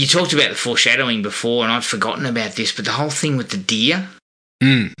you talked about the foreshadowing before, and I'd forgotten about this, but the whole thing with the deer,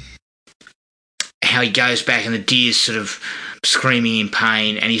 how he goes back and the deer's sort of screaming in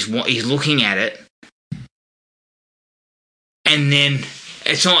pain, and he's looking at it, and then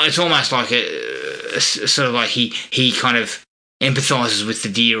it's almost like a sort of like he kind of empathises with the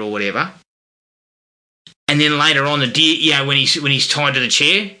deer or whatever. And then later on, the deer, when he's tied to the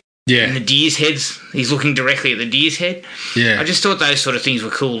chair, and the deer's head's, he's looking directly at the deer's head. Yeah, I just thought those sort of things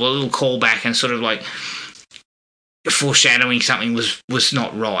were cool. A little callback and sort of like foreshadowing something was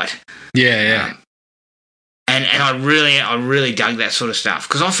not right. Yeah. And I really dug that sort of stuff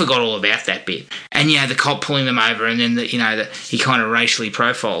because I forgot all about that bit. And the cop pulling them over, and then that he kind of racially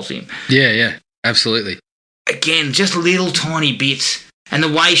profiles him. Yeah, absolutely. Again, just little tiny bits, and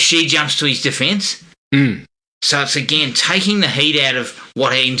the way she jumps to his defence. So it's, again, taking the heat out of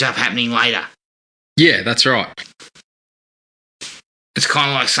what ends up happening later. Yeah, that's right. It's kind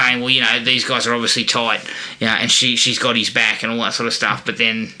of like saying, well, these guys are obviously tight, and she's got his back and all that sort of stuff, but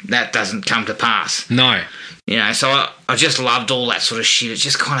then that doesn't come to pass. No. So I just loved all that sort of shit. It's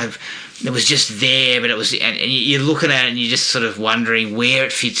just kind of, it was just there, but it was, and you're looking at it and you're just sort of wondering where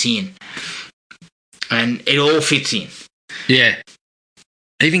it fits in. And it all fits in. Yeah.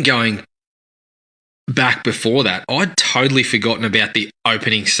 Even going back before that, I'd totally forgotten about the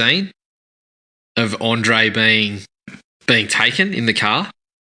opening scene of Andre being taken in the car.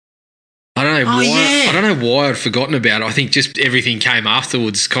 I don't know why. Yeah. I don't know why I'd forgotten about it. I think just everything came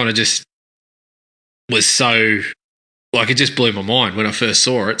afterwards kind of just was so, like, it just blew my mind when I first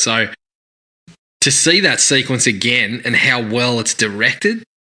saw it. So to see that sequence again and how well it's directed,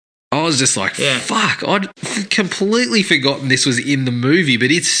 I was just like, fuck, I'd completely forgotten this was in the movie,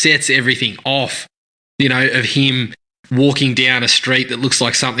 but it sets everything off. Of him walking down a street that looks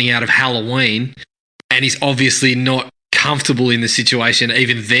like something out of Halloween, and he's obviously not comfortable in the situation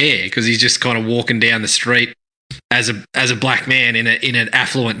even there because he's just kind of walking down the street as a black man in an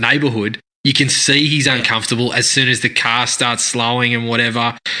affluent neighborhood. You can see he's uncomfortable as soon as the car starts slowing and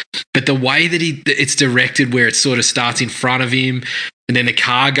whatever. But the way that it's directed, where it sort of starts in front of him and then the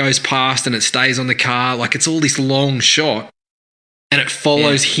car goes past and it stays on the car, like it's all this long shot and it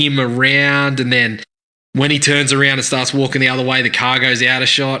follows him around, and then when he turns around and starts walking the other way, the car goes out of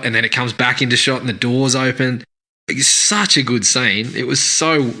shot and then it comes back into shot and the door's open. It's such a good scene. It was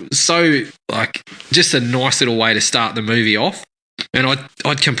so like just a nice little way to start the movie off, and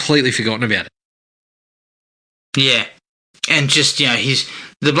I'd completely forgotten about it. Yeah, and just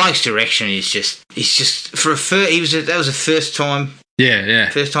the bloke's direction is just for that was a first time.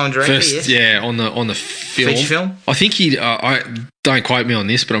 First time director. On the film. Feature film. I think I don't quote me on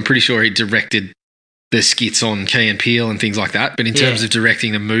this, but I'm pretty sure he directed the skits on Key and Peele and things like that. But in terms of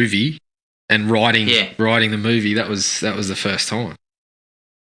directing the movie and writing the movie, that was the first time.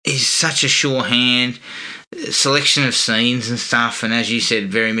 He's such a sure hand, selection of scenes and stuff, and as you said,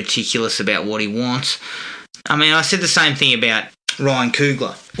 very meticulous about what he wants. I mean, I said the same thing about Ryan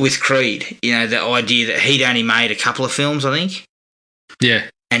Coogler with Creed. The idea that he'd only made a couple of films, I think. Yeah.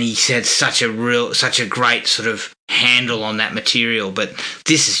 And he had such a great sort of handle on that material, but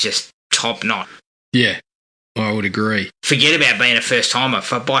this is just top notch. Yeah, I would agree. Forget about being a first-timer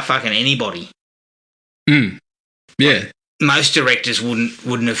by fucking anybody. Yeah. Like, most directors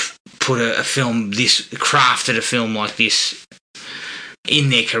wouldn't have put crafted a film like this in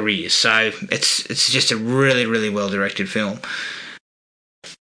their careers. So it's just a really, really well-directed film.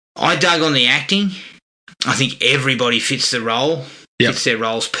 I dug on the acting. I think everybody fits the role, fits their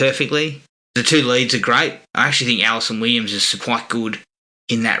roles perfectly. The two leads are great. I actually think Alison Williams is quite good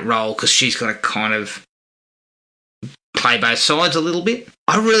in that role because she's got to kind of play both sides a little bit.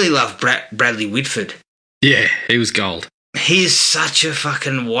 I really love Bradley Whitford. Yeah, he was gold. He's such a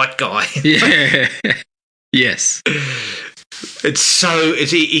fucking white guy. Yeah. Yes.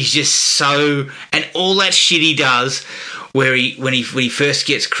 He's just so, and all that shit he does, where when he first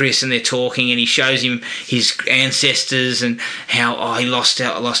gets Chris and they're talking and he shows him his ancestors and how he lost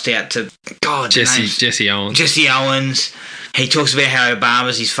out to Jesse Owens. Jesse Owens. He talks about how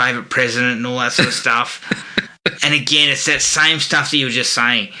Obama's his favourite president and all that sort of stuff. And again, it's that same stuff that you were just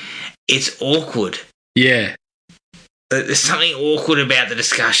saying. It's awkward. Yeah. There's something awkward about the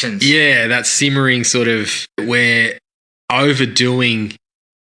discussions. Yeah, that simmering sort of we're overdoing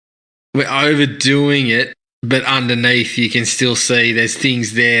it, but underneath you can still see there's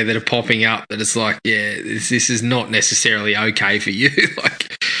things there that are popping up that it's like, yeah, this is not necessarily okay for you.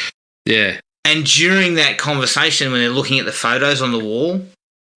 Like, yeah. And during that conversation, when they're looking at the photos on the wall,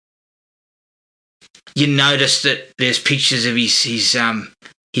 you notice that there's pictures of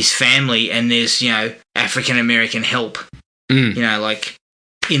his family and there's, African American help, like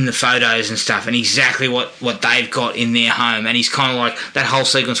in the photos and stuff, and exactly what they've got in their home. And he's kind of like that whole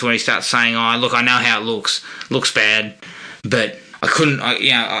sequence where he starts saying, look, I know how it looks bad, but I couldn't,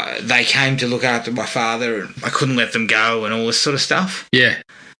 they came to look after my father and I couldn't let them go and all this sort of stuff. Yeah.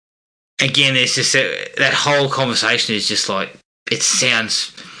 Again, there's just that whole conversation is just like, it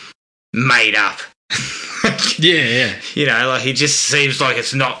sounds made up. Yeah. Like it just seems like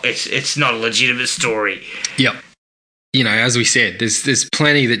it's not a legitimate story. Yep. As we said, there's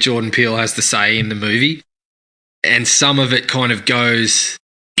plenty that Jordan Peele has to say in the movie, and some of it kind of goes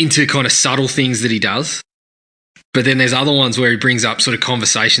into kind of subtle things that he does, but then there's other ones where he brings up sort of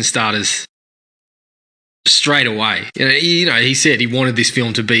conversation starters straight away. He said he wanted this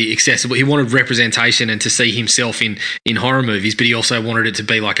film to be accessible. He wanted representation and to see himself in horror movies, but he also wanted it to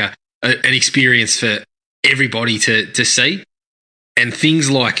be like an experience for everybody to see. And things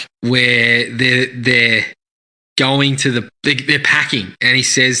like where they're going to they're packing, and he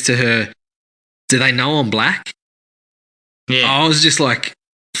says to her, "Do they know I'm black?" Yeah. I was just like,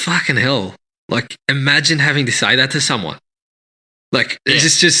 fucking hell. Like, imagine having to say that to someone. Like,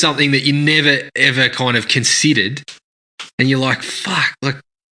 it's just something that you never, ever kind of considered. And you're like, fuck. Like,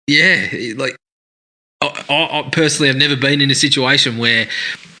 yeah. Like, I personally have never been in a situation where,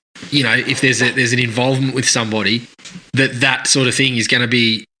 if there's an involvement with somebody, that sort of thing is going to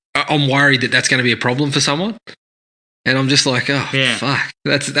be, I'm worried that's going to be a problem for someone. And I'm just like, fuck.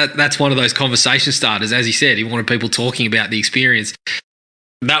 That's one of those conversation starters. As he said, he wanted people talking about the experience.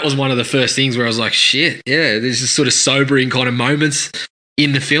 That was one of the first things where I was like, shit, yeah, there's just sort of sobering kind of moments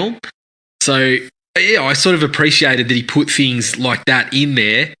in the film. So, yeah, I sort of appreciated that he put things like that in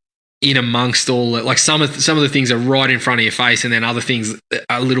there, in amongst all, like some of the things are right in front of your face, and then other things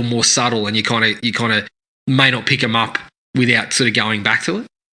are a little more subtle, and you kind of may not pick them up without sort of going back to it.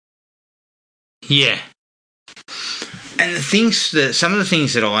 Yeah. And some of the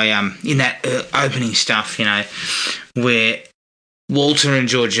things that I in that opening stuff, where Walter and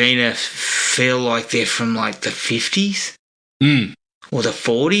Georgina feel like they're from like the 50s or the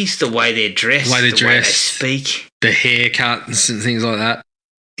 40s, the way they're dressed, the way they speak. The haircuts and things like that.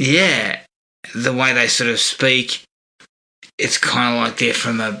 Yeah, the way they sort of speak, it's kind of like they're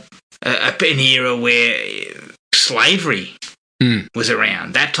from an era where slavery was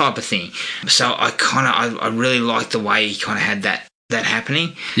around, that type of thing. So I really like the way he kind of had that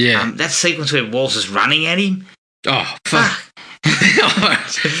happening. Yeah. That sequence where Walter's running at him. Oh, fuck.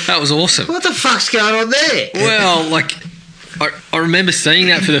 That was awesome. What the fuck's going on there? Well, like, I remember seeing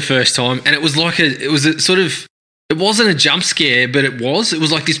that for the first time, and it was like it wasn't a jump scare, but it was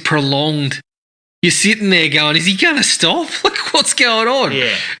like this prolonged, you're sitting there going, is he going to stop? Like, what's going on?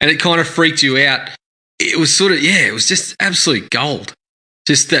 Yeah. And it kind of freaked you out. It was it was just absolute gold.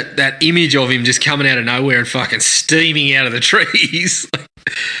 Just that image of him just coming out of nowhere and fucking steaming out of the trees.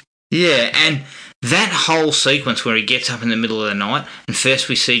 Yeah, and that whole sequence where he gets up in the middle of the night, and first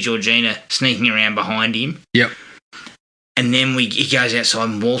we see Georgina sneaking around behind him. Yep. And then he goes outside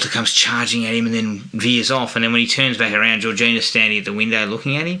and Walter comes charging at him and then veers off. And then when he turns back around, Georgina's standing at the window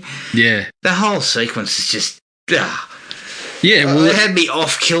looking at him. Yeah. The whole sequence is just... Yeah, well, it had me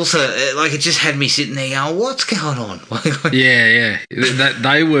off kilter. Like, it just had me sitting there going, what's going on? Yeah.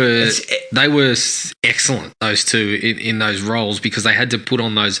 They were excellent, those two, in those roles, because they had to put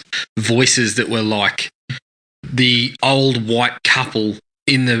on those voices that were like the old white couple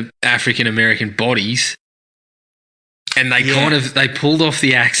in the African American bodies, and they pulled off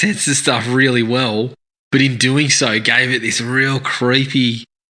the accents and stuff really well, but in doing so gave it this real creepy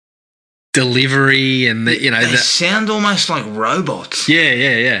delivery and the, They sound almost like robots.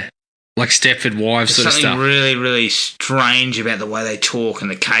 yeah. Like Stepford Wives There's sort of something stuff. really, really strange about the way they talk and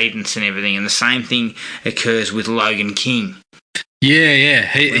the cadence and everything. And the same thing occurs with Logan King.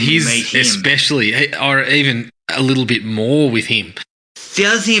 Yeah. When you meet He's him. especially, or even a little bit more with him. The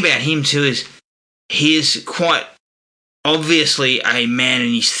other thing about him too is he is quite obviously a man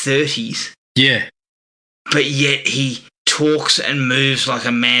in his 30s, Yeah. but yet he talks and moves like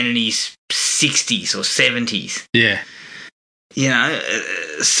a man in his 60s or 70s. Yeah.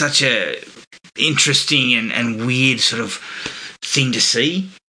 Such a interesting and weird sort of thing to see.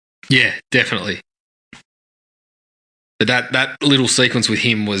 Yeah, definitely. But that little sequence with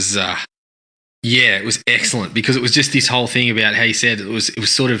him was, it was excellent because it was just this whole thing about how he said it was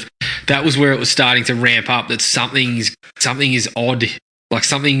sort of, that was where it was starting to ramp up, that something is odd, like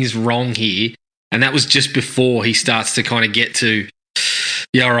something is wrong here. And that was just before he starts to kind of get to,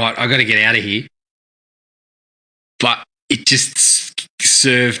 yeah, all right, I got to get out of here. But it just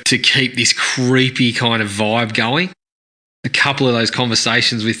served to keep this creepy kind of vibe going. A couple of those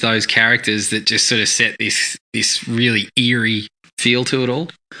conversations with those characters that just sort of set this really eerie feel to it all.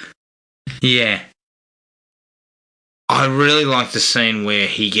 Yeah. I really like the scene where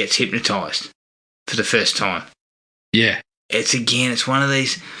he gets hypnotised for the first time. Yeah. It's one of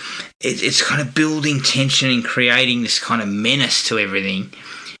these, it's kind of building tension and creating this kind of menace to everything.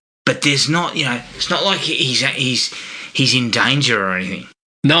 But there's not, it's not like he's in danger or anything.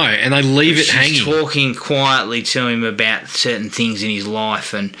 No, and they leave it hanging. She's talking quietly to him about certain things in his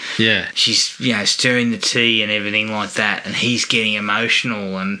life, and she's stirring the tea and everything like that, and he's getting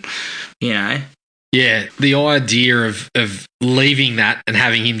emotional, and Yeah, the idea of leaving that and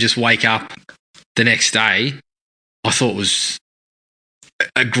having him just wake up the next day, I thought was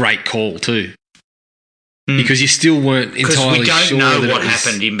a great call too. Because you still weren't entirely sure. Because we don't know what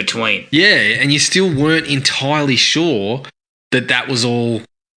happened in between. Yeah, and you still weren't entirely sure that was all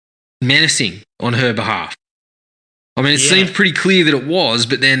menacing on her behalf. I mean, it seemed pretty clear that it was,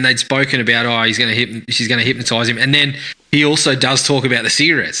 but then they'd spoken about, she's going to hypnotise him, and then he also does talk about the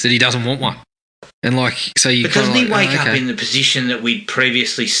cigarettes, that he doesn't want one, and so you. But doesn't he wake up in the position that we'd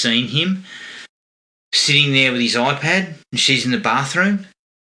previously seen him, sitting there with his iPad, and she's in the bathroom?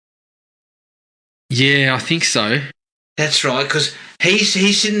 Yeah, I think so. That's right, because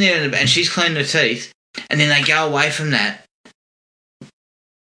he's sitting there and she's cleaning her teeth, and then they go away from that.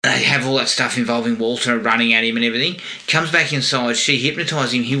 They have all that stuff involving Walter running at him and everything. Comes back inside, she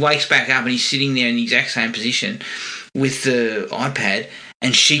hypnotises him, he wakes back up and he's sitting there in the exact same position with the iPad,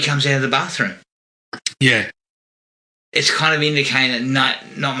 and she comes out of the bathroom. Yeah. It's kind of indicating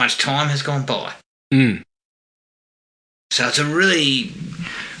that not much time has gone by. So it's a really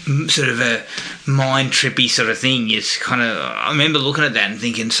sort of a mind-trippy sort of thing. It's kind of, I remember looking at that and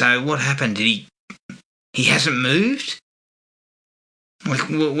thinking, so what happened? Did he hasn't moved? Like,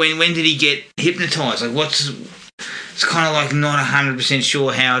 when did he get hypnotised? Like, it's kind of like not 100%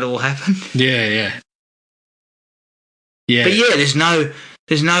 sure how it all happened. Yeah. But there's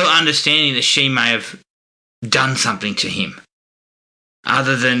no understanding that she may have done something to him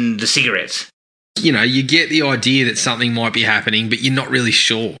other than the cigarettes. You get the idea that something might be happening, but you're not really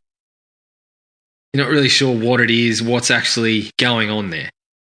sure. You're not really sure what it is, what's actually going on there.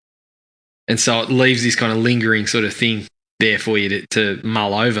 And so it leaves this kind of lingering sort of thing there for you to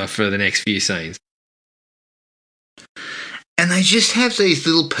mull over for the next few scenes. And they just have these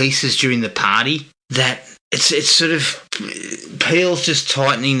little pieces during the party that it's sort of Peele's just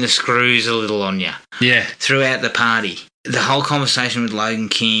tightening the screws a little on you. Yeah. Throughout the party. The whole conversation with Logan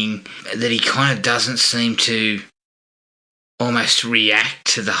King, that he kind of doesn't seem to almost react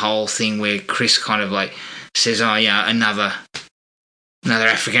to the whole thing where Chris kind of like says, another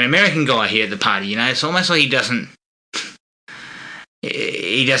African American guy here at the party. It's almost like he doesn't want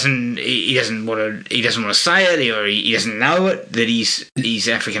to say it, or he doesn't know it, that he's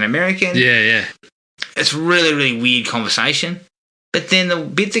African American. Yeah. It's a really, really weird conversation. But then the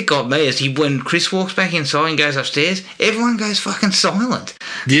bit that got me is when Chris walks back inside and goes upstairs, everyone goes fucking silent.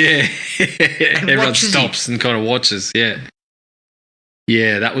 Yeah. Everyone stops and kind of watches. Yeah.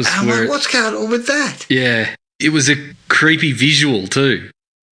 Yeah, that was where... what's going on with that? Yeah. It was a creepy visual too.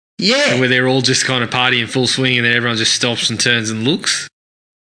 Yeah. Where they're all just kind of partying full swing, and then everyone just stops and turns and looks.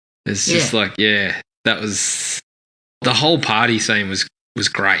 It's just that was... The whole party scene was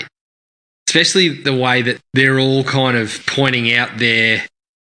great. Especially the way that they're all kind of pointing out the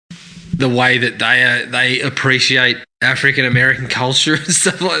way that they appreciate African American culture and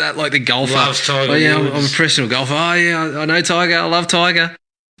stuff like that, like the golfer. Loves Tiger. I'm a professional golfer. I know Tiger. I love Tiger.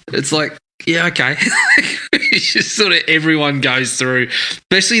 It's like, yeah, okay. It's just sort of everyone goes through,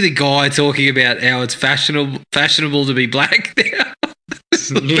 especially the guy talking about how it's fashionable to be black now.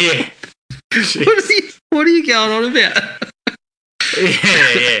 Yeah. What are you going on about?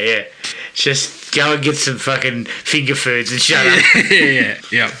 Yeah. Just go and get some fucking finger foods and shut up.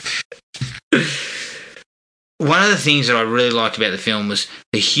 Yeah. One of the things that I really liked about the film was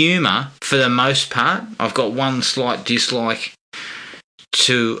the humour, for the most part. I've got one slight dislike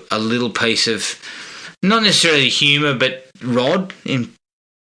to a little piece of, not necessarily humour, but Rod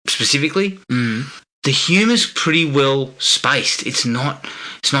specifically. The humour's pretty well spaced. It's not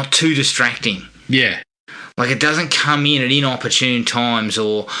too distracting. Yeah. Like, it doesn't come in at inopportune times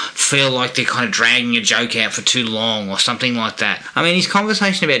or feel like they're kind of dragging a joke out for too long or something like that. I mean, his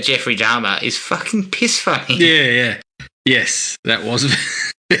conversation about Jeffrey Dahmer is fucking piss funny. Yeah. Yes, that was.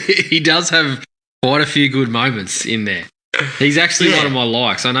 He does have quite a few good moments in there. He's actually one of my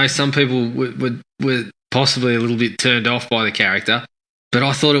likes. I know some people were possibly a little bit turned off by the character, but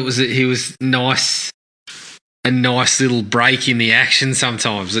I thought he was nice. A nice little break in the action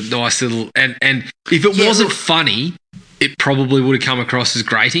sometimes. A nice little and if it wasn't funny, it probably would have come across as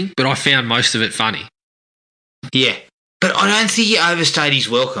grating, but I found most of it funny. Yeah. But I don't think he overstayed his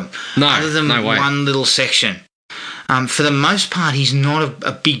welcome. No, other than no way. One little section. For the most part, he's not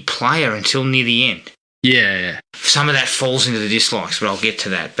a big player until near the end. Yeah. Some of that falls into the dislikes, but I'll get to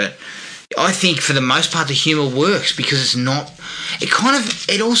that. But I think for the most part, the humour works because it's not.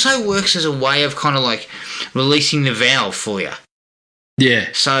 It also works as a way of kind of like releasing the valve for you. Yeah.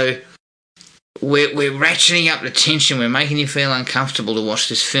 So we're ratcheting up the tension. We're making you feel uncomfortable to watch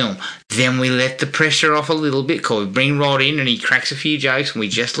this film. Then we let the pressure off a little bit. We bring Rod in and he cracks a few jokes, and we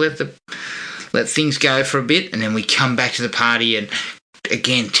just let things go for a bit, and then we come back to the party and.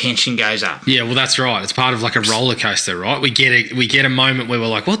 Again, tension goes up. Yeah, well, that's right. It's part of like a roller coaster, right? We get a moment where we're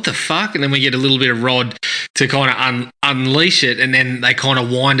like, what the fuck? And then we get a little bit of Rod to kind of unleash it, and then they kind of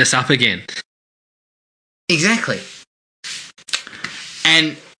wind us up again. Exactly.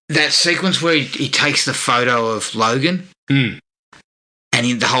 And that sequence where he takes the photo of Logan and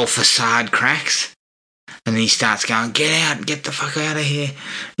the whole facade cracks, and then he starts going, get out, get the fuck out of here,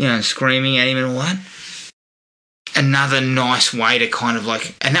 screaming at him and all that. Another nice way to kind of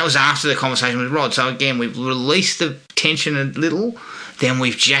like, and that was after the conversation with Rod. So again, we've released the tension a little, then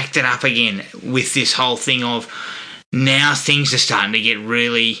we've jacked it up again with this whole thing of now things are starting to get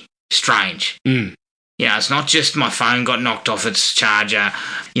really strange. It's not just my phone got knocked off its charger.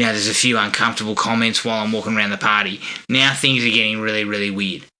 There's a few uncomfortable comments while I'm walking around the party. Now things are getting really, really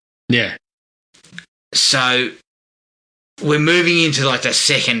weird. Yeah. So we're moving into like the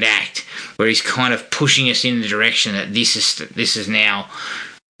second act, where he's kind of pushing us in the direction that this is now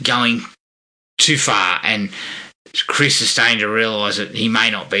going too far, and Chris is starting to realise that he may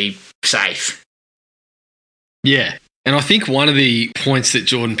not be safe. Yeah, and I think one of the points that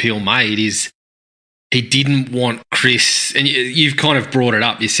Jordan Peele made is he didn't want Chris, and you've kind of brought it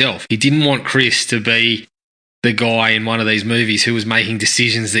up yourself, he didn't want Chris to be the guy in one of these movies who was making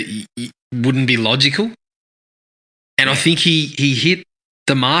decisions that wouldn't be logical. And I think he hit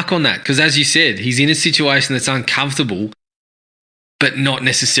the mark on that because, as you said, he's in a situation that's uncomfortable, but not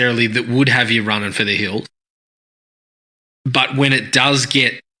necessarily that would have you running for the hills. But when it does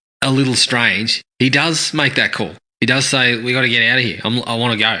get a little strange, he does make that call. He does say, we got to get out of here. I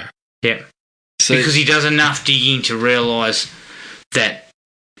want to go. Yeah. So, because he does enough digging to realise that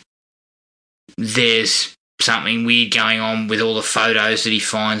there's something weird going on with all the photos that he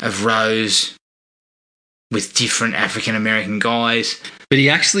finds of Rose with different African-American guys. But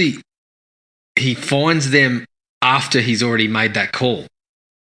he finds them after he's already made that call.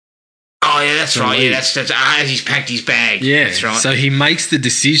 Oh, yeah, that's right. Yeah, that's as he's packed his bag. Yeah, that's right. So he makes the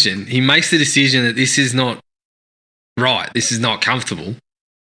decision. He makes the decision that this is not right. This is not comfortable.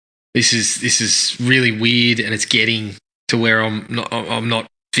 This is really weird, and it's getting to where I'm not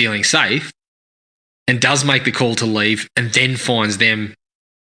feeling safe. And does make the call to leave, and then finds them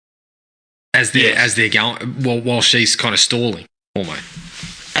as they're going while she's kind of stalling almost.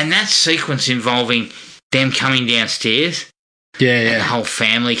 And that sequence involving them coming downstairs, and the whole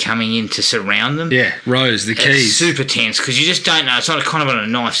family coming in to surround them. Yeah, Rose, the keys. It's super tense because you just don't know. It's not kind of on a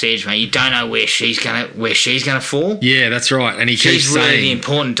knife's edge, mate. You don't know where she's gonna fall. Yeah, that's right. And she's really the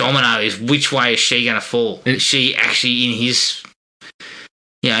important domino. Is which way is she gonna fall? Is she actually in his?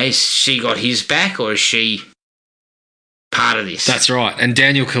 Is she got his back, or is she part of this? That's right. And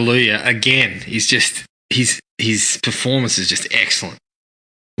Daniel Kaluuya, again, is just his performance is just excellent.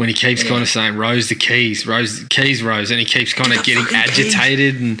 When he keeps kind of saying, Rose the keys, Rose, and he keeps kind of getting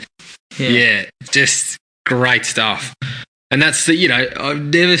agitated keys. And just great stuff. And that's the, I've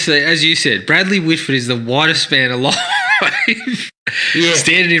never seen, as you said, Bradley Whitford is the whitest man alive. Yeah.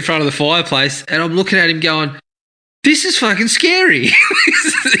 Standing in front of the fireplace, and I'm looking at him going, this is fucking scary.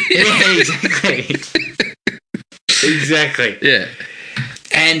 Yeah, exactly. Exactly. Yeah.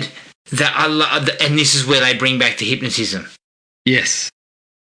 And and this is where they bring back the hypnotism. Yes.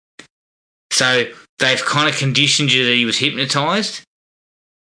 So they've kind of conditioned you that he was hypnotised,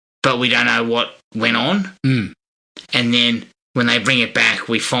 but we don't know what went on. Mm. And then when they bring it back,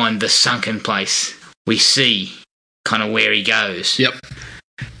 we find the sunken place. We see kind of where he goes. Yep.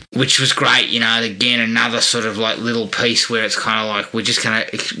 Which was great, again, another sort of like little piece where it's kind of like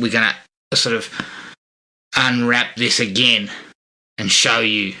we're gonna sort of unwrap this again and show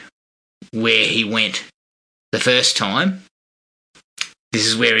you where he went the first time. This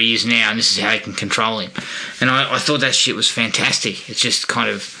is where he is now, and this is how he can control him. And I thought that shit was fantastic. It's just kind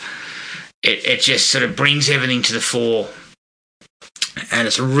of it just sort of brings everything to the fore, and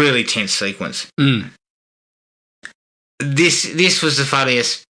it's a really tense sequence. Mm. This was the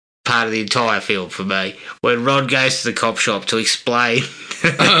funniest part of the entire film for me, when Rod goes to the cop shop to explain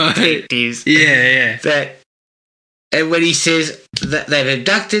detectives that, and when he says that they've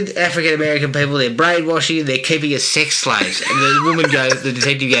abducted African American people, they're brainwashing, they're keeping as sex slaves, and the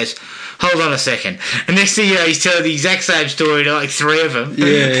detective goes, hold on a second, and next thing you know, he's telling the exact same story to like three of them.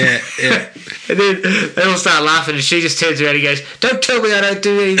 Yeah. And then they all start laughing, and she just turns around and goes, don't tell me I don't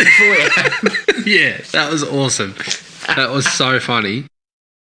do anything for you. Yeah, that was awesome. That was so funny.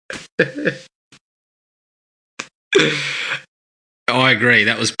 I agree.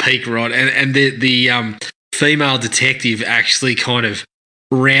 That was peak Rod, and the female detective actually kind of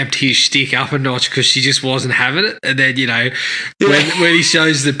ramped his shtick up a notch because she just wasn't having it. And then when he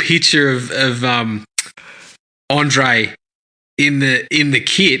shows the picture of Andre in the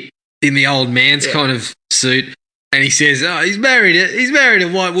kit in the old man's kind of suit. And he says, "Oh, he's married a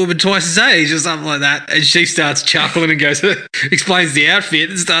white woman twice his age," or something like that. And she starts chuckling and goes, explains the outfit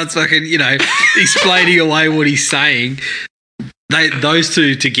and starts fucking, explaining away what he's saying. Those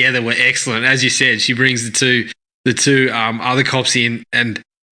two together were excellent. As you said, she brings the two other cops in, and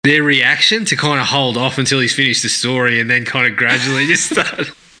their reaction to kind of hold off until he's finished the story, and then kind of gradually just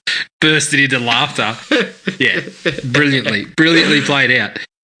start bursting into laughter. Yeah, brilliantly played out.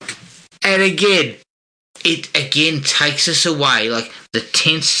 And again, it again takes us away, like the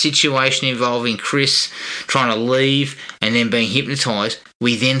tense situation involving Chris trying to leave and then being hypnotised.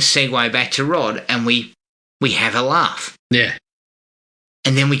 We then segue back to Rod, and we have a laugh. Yeah.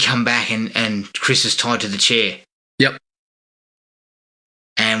 And then we come back and Chris is tied to the chair. Yep.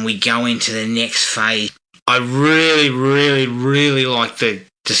 And we go into the next phase. I really, really, really like the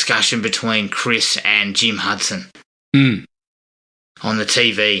discussion between Chris and Jim Hudson on the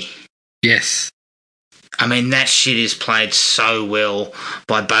TV. Yes. I mean, that shit is played so well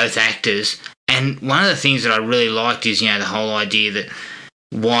by both actors. And one of the things that I really liked is, the whole idea that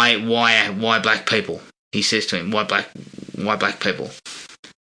why black people? He says to him, why black people?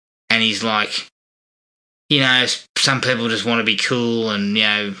 And he's like, some people just want to be cool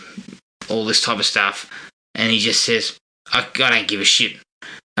and, all this type of stuff. And he just says, I don't give a shit.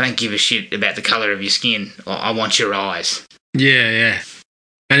 I don't give a shit about the colour of your skin. I want your eyes. Yeah.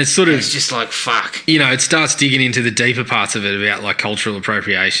 And it's sort of... It's just like, fuck. It starts digging into the deeper parts of it about, like, cultural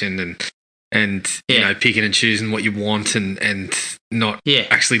appropriation and picking and choosing what you want and not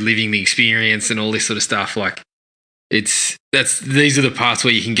actually living the experience and all this sort of stuff. Like, these are the parts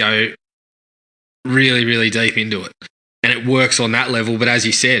where you can go really, really deep into it. And it works on that level, but as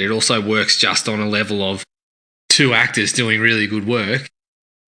you said, it also works just on a level of two actors doing really good work.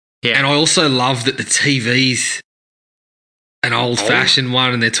 Yeah. And I also love that the TV's an old-fashioned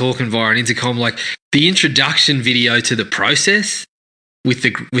one and they're talking via an intercom. Like, the introduction video to the process with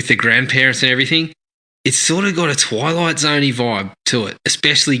the grandparents and everything, it's sort of got a Twilight Zone-y vibe to it,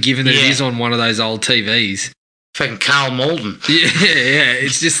 especially given that it is on one of those old TVs. Fucking Carl Malden. Yeah,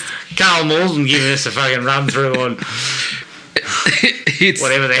 it's just... Carl Malden giving us a fucking run-through on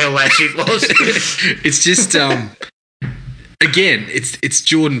whatever the hell that shit was. It's just... again, it's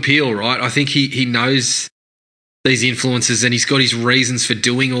Jordan Peele, right? I think he knows these influences and he's got his reasons for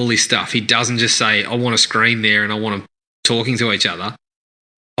doing all this stuff. He doesn't just say, I want a screen there and I want them talking to each other.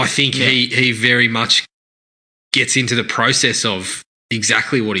 I think he very much gets into the process of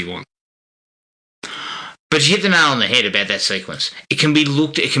exactly what he wants. But you hit the nail on the head about that sequence. It can be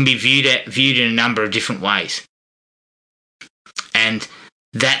viewed in a number of different ways. And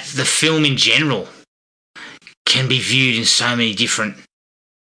that the film in general can be viewed in so many different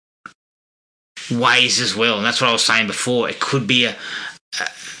ways as well. And that's what I was saying before. It could be a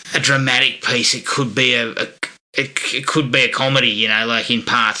dramatic piece. It could be a it could be a comedy, you know, like in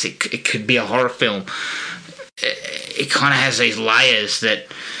parts. It could be a horror film. It kind of has these layers that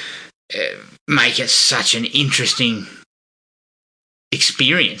make it such an interesting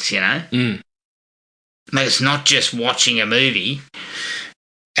experience, you know. Like, it's not just watching a movie,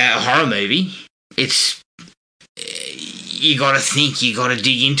 a horror movie. It's you got to think, you got to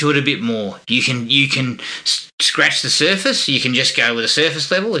dig into it a bit more. You can scratch the surface. You can just go with a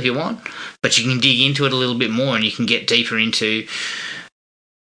surface level if you want, but you can dig into it a little bit more, and you can get deeper into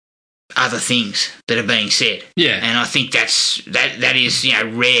other things that are being said. Yeah, and I think that is, you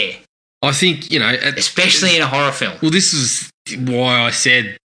know, rare. I think, you know, especially in a horror film. Well, this is why I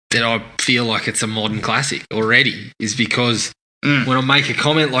said that I feel like it's a modern classic already, is because when I make a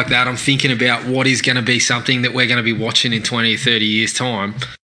comment like that, I'm thinking about what is going to be something that we're going to be watching in 20 or 30 years' time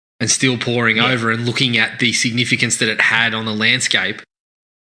and still poring over and looking at the significance that it had on the landscape.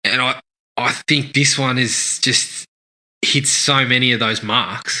 And I think this one is just hits so many of those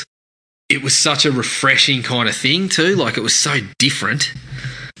marks. It was such a refreshing kind of thing too. Like, it was so different.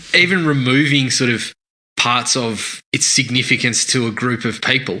 Even removing sort of parts of its significance to a group of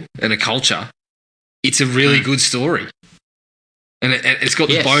people and a culture, it's a really good story. And it's got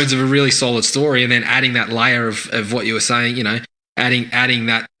the bones of a really solid story, and then adding that layer of what you were saying, you know, adding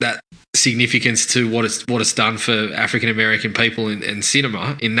that significance to what it's done for African American people in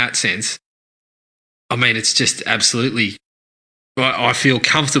cinema in that sense. I mean, it's just absolutely. I feel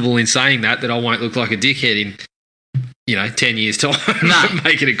comfortable in saying that I won't look like a dickhead in, you know, 10 years' time. No,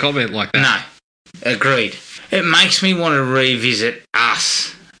 making a comment like that. No, agreed. It makes me want to revisit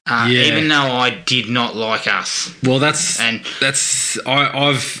Us. Even though I did not like Us. Well, I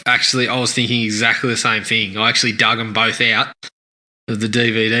was thinking exactly the same thing. I actually dug them both out of the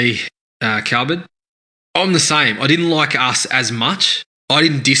DVD cupboard. I'm the same. I didn't like Us as much. I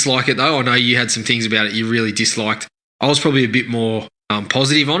didn't dislike it though. I know you had some things about it you really disliked. I was probably a bit more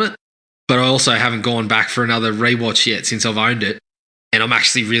positive on it, but I also haven't gone back for another rewatch yet since I've owned it. And I'm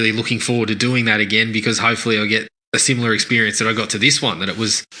actually really looking forward to doing that again, because hopefully I'll get a similar experience that I got to this one, that it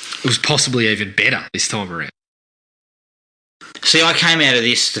was possibly even better this time around. See, I came out of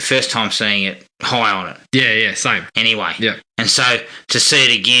this the first time seeing it high on it. Yeah, same. Anyway. Yeah. And so to see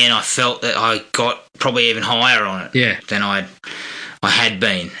it again, I felt that I got probably even higher on it than I had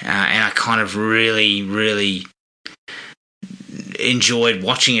been. And I kind of really, really enjoyed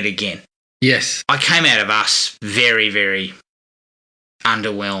watching it again. Yes. I came out of Us very, very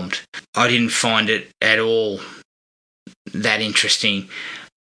underwhelmed. I didn't find it at all that interesting.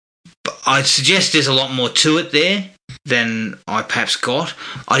 But I'd suggest there's a lot more to it there than I perhaps got.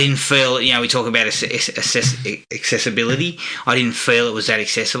 I didn't feel, you know, we talk about accessibility. I didn't feel it was that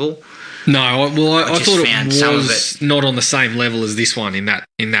accessible. No, I thought it was not on the same level as this one in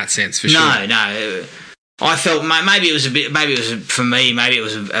that sense, for sure. No. I felt maybe it was for me, maybe it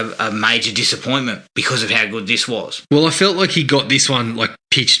was a major disappointment because of how good this was. Well, I felt like he got this one like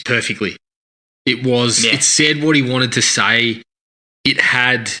pitched perfectly. It said what he wanted to say. It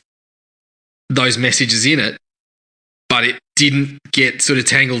had those messages in it, but it didn't get sort of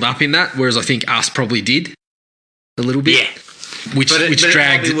tangled up in that, whereas I think Us probably did a little bit. Yeah. Which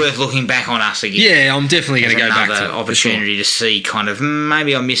dragged. It might be worth looking back on Us again. Yeah, I'm definitely going to go back to it. Opportunity to see kind of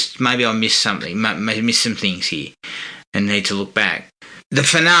maybe I missed something, maybe missed some things here, and need to look back. The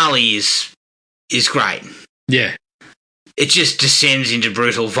finale is great. Yeah, it just descends into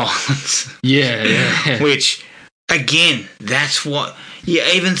brutal violence. Yeah. Which, again, that's what. Yeah,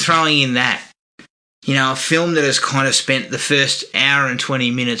 even throwing in that. You know, a film that has kind of spent the first hour and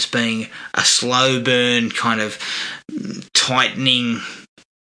 20 minutes being a slow burn, kind of tightening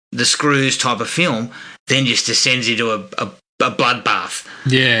the screws type of film, then just descends into a bloodbath.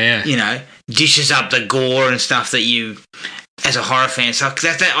 Yeah. You know, dishes up the gore and stuff that you, as a horror fan, so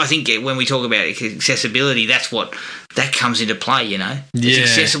that I think when we talk about accessibility, that comes into play, you know. It's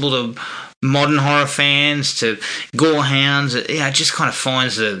accessible to modern horror fans, to gore hounds. It just kind of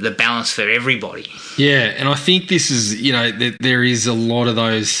finds the balance for everybody. Yeah, and I think this is, you know, there is a lot of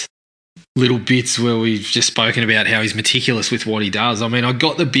those little bits where we've just spoken about how he's meticulous with what he does. I mean, I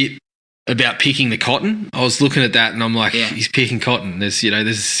got the bit about picking the cotton. I was looking at that and I'm like, he's picking cotton.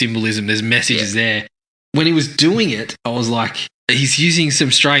 There's symbolism, there's messages there. When he was doing it, I was like, he's using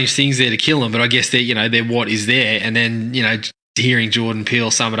some strange things there to kill him, but I guess they're what is there. And then, you know, hearing Jordan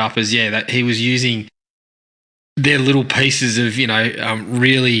Peele sum it up as, that he was using their little pieces of, you know,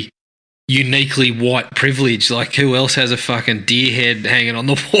 really uniquely white privilege. Like, who else has a fucking deer head hanging on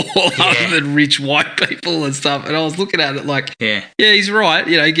the wall other than rich white people and stuff? And I was looking at it like, yeah, he's right.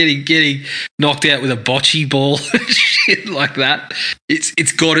 You know, getting knocked out with a bocce ball and shit like that.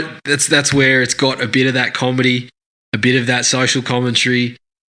 It's got it. That's where it's got a bit of that comedy, a bit of that social commentary.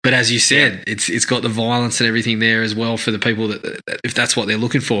 But as you said, it's got the violence and everything there as well for the people that if that's what they're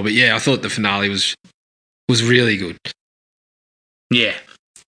looking for. But yeah, I thought the finale was really good. Yeah.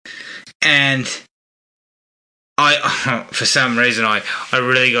 And I, for some reason, I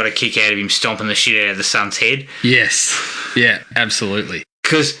really got a kick out of him stomping the shit out of the son's head. Yes. Yeah, absolutely.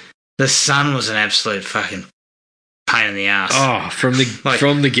 Because the son was an absolute fucking pain in the ass. Oh, from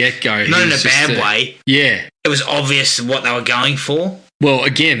the get-go. Not in a bad way. Yeah. It was obvious what they were going for. Well,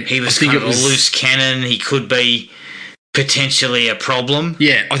 again, he was kind of a loose cannon. He could be potentially a problem.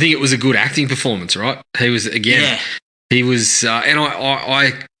 Yeah, I think it was a good acting performance, right? He was, again, he was, and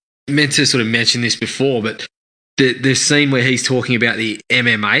I meant to sort of mention this before, but the scene where he's talking about the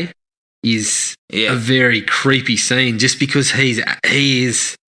MMA is a very creepy scene just because he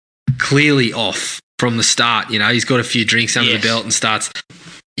is clearly off from the start. You know, he's got a few drinks under the belt and starts.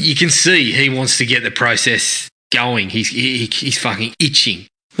 You can see he wants to get the process going. He's fucking itching.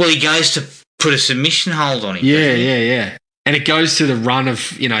 Well, he goes to put a submission hold on him. Yeah. And it goes to the run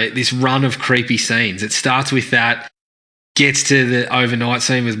of, you know, this run of creepy scenes. It starts with that, gets to the overnight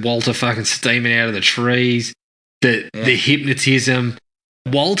scene with Walter fucking steaming out of the trees, the hypnotism.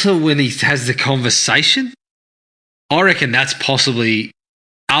 Walter, when he has the conversation, I reckon that's possibly,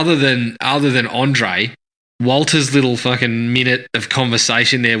 other than Andre, Walter's little fucking minute of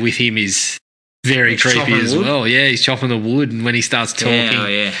conversation there with him is very creepy as well. Yeah, he's chopping the wood, and when he starts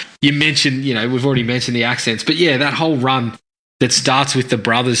talking, you mentioned, you know, we've already mentioned the accents, but yeah, that whole run that starts with the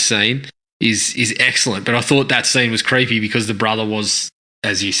brothers scene is excellent. But I thought that scene was creepy because the brother was,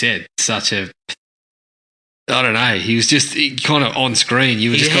 as you said, such a, I don't know, he was just kind of on screen. You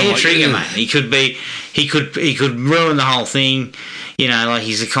were he's just kind of like, trigger, mate. He could ruin the whole thing. You know, like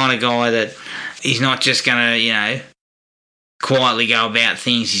he's the kind of guy that he's not just going to, you know, quietly go about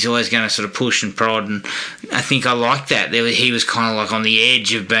things. He's always going to sort of push and prod, and I think I like that. He was kind of like on the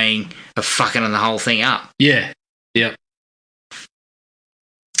edge of fucking the whole thing up. Yeah. Yep.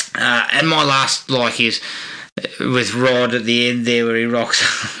 And my last like is with Rod at the end there where he rocks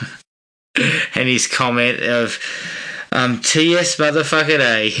and his comment of TS motherfucking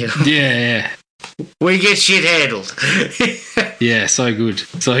A. Yeah. We get shit handled. Yeah, so good.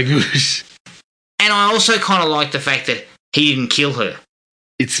 So good. And I also kind of like the fact that he didn't kill her.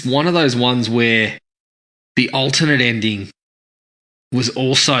 It's one of those ones where the alternate ending was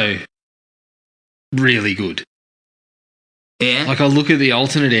also really good. Yeah. Like, I look at the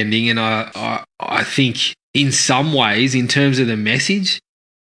alternate ending and I think in some ways, in terms of the message,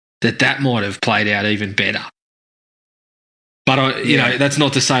 that might have played out even better. But you know, that's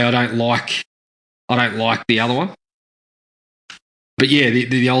not to say I don't like the other one. But yeah,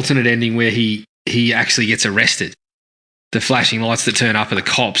 the alternate ending where he actually gets arrested. The flashing lights that turn up are the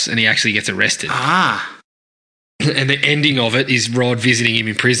cops, and he actually gets arrested. Ah. And the ending of it is Rod visiting him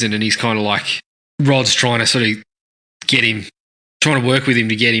in prison, and he's kind of like, Rod's trying to sort of get him, trying to work with him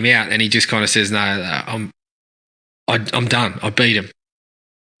to get him out, and he just kind of says, "No, I'm done. I beat him."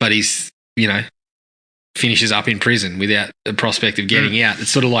 But he's, you know, finishes up in prison without the prospect of getting out.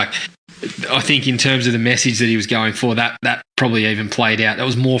 It's sort of like, I think in terms of the message that he was going for, that probably even played out. That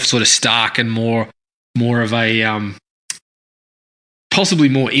was more sort of stark and more of a possibly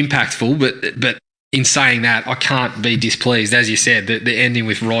more impactful, but in saying that, I can't be displeased. As you said, the ending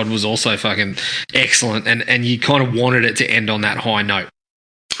with Rod was also fucking excellent, and you kind of wanted it to end on that high note.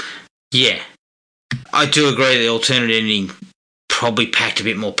 Yeah. I do agree the alternate ending probably packed a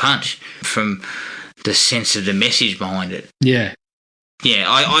bit more punch from the sense of the message behind it. Yeah. Yeah,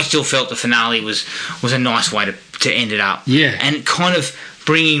 I still felt the finale was a nice way to end it up. Yeah. And kind of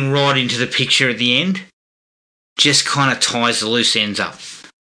bringing Rod into the picture at the end just kind of ties the loose ends up.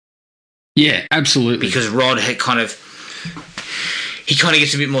 Yeah, absolutely. Because Rod had kind of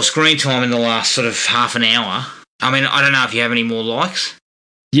gets a bit more screen time in the last sort of half an hour. I mean, I don't know if you have any more likes.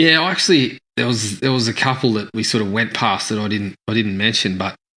 Yeah, actually, there was a couple that we sort of went past that I didn't mention,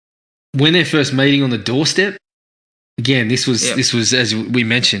 but when they're first meeting on the doorstep, again, this was as we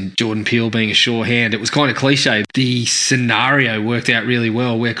mentioned, Jordan Peele being a sure hand. It was kind of cliche. The scenario worked out really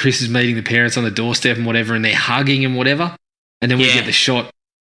well, where Chris is meeting the parents on the doorstep and whatever, and they're hugging and whatever, and then we get the shot.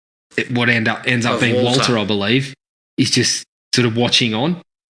 What ends up being Walter, I believe, is just sort of watching on,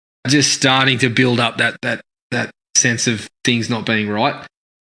 just starting to build up that sense of things not being right.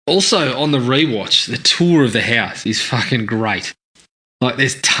 Also, on the rewatch, the tour of the house is fucking great. Like,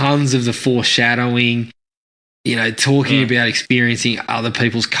 there's tons of the foreshadowing, talking about experiencing other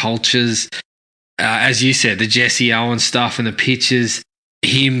people's cultures. As you said, the Jesse Owens stuff and the pictures,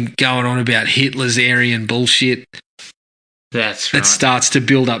 him going on about Hitler's Aryan bullshit. That's right. That starts to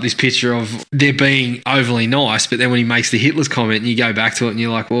build up this picture of they're being overly nice, but then when he makes the Hitler's comment and you go back to it and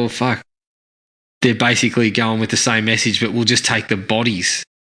you're like, well, fuck. They're basically going with the same message, but we'll just take the bodies.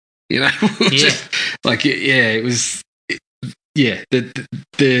 It was... Yeah,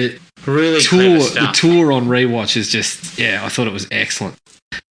 the really tour on rewatch is just, I thought it was excellent.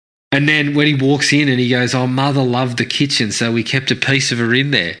 And then when he walks in and he goes, "Oh, mother loved the kitchen, so we kept a piece of her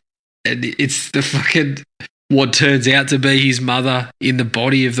in there," and it's the fucking what turns out to be his mother in the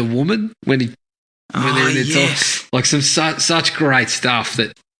body of the woman when they're in the top. Like some such great stuff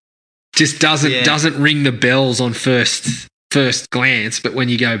that just doesn't ring the bells on first glance, but when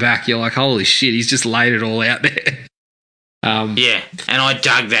you go back, you're like, holy shit, he's just laid it all out there. And I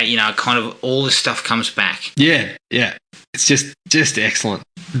dug that, kind of all this stuff comes back. Yeah. It's just excellent.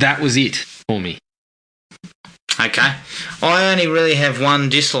 That was it for me. Okay. I only really have one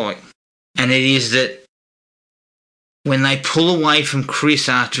dislike, and it is that when they pull away from Chris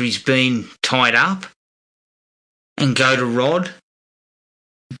after he's been tied up and go to Rod,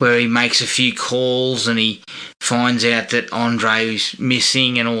 where he makes a few calls and he finds out that Andre's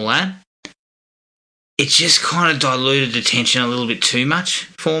missing and all that, it just kind of diluted the tension a little bit too much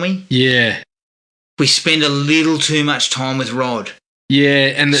for me. Yeah. We spend a little too much time with Rod.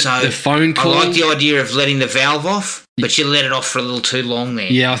 Yeah, and the phone call... I like the idea of letting the valve off, but you let it off for a little too long there.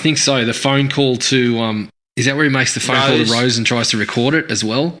 Yeah, I think so. The phone call to... is that where he makes the phone call to Rose and tries to record it as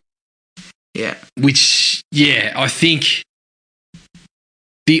well? Yeah. Which, I think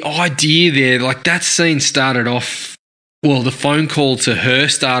the idea there, like that scene started off... Well, the phone call to her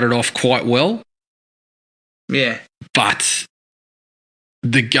started off quite well. Yeah. But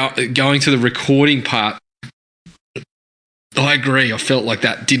the going to the recording part, I agree. I felt like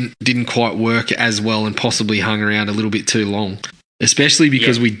that didn't quite work as well and possibly hung around a little bit too long, especially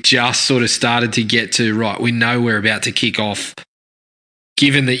because we just sort of started to get to, right, we know we're about to kick off.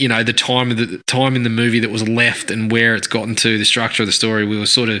 Given that, the time in the movie that was left and where it's gotten to, the structure of the story, we were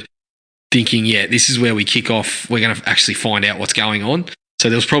sort of thinking, this is where we kick off. We're going to actually find out what's going on. So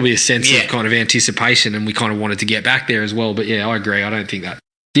there was probably a sense of kind of anticipation, and we kind of wanted to get back there as well. But I agree. I don't think that.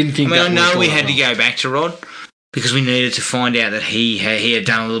 I know we had to go back to Rod because we needed to find out that he had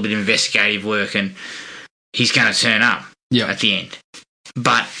done a little bit of investigative work and he's going to turn up at the end.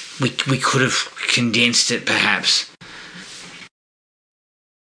 But we could have condensed it perhaps.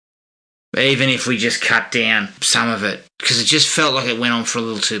 Even if we just cut down some of it, because it just felt like it went on for a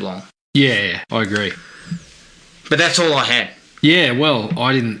little too long. Yeah, I agree. But that's all I had. Yeah, well,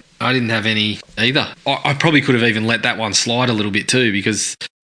 I didn't have any either. I probably could have even let that one slide a little bit too, because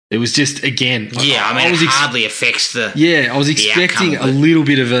it was just, again... Yeah, it hardly affects the... Yeah, I was expecting a little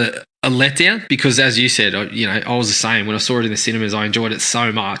bit of a letdown, because as you said, I was the same. When I saw it in the cinemas, I enjoyed it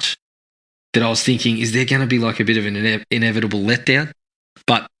so much that I was thinking, is there going to be like a bit of an inevitable letdown?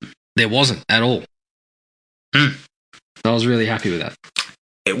 But there wasn't at all. So I was really happy with that.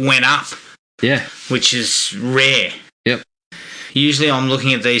 It went up. Yeah. Which is rare. Yep. Usually I'm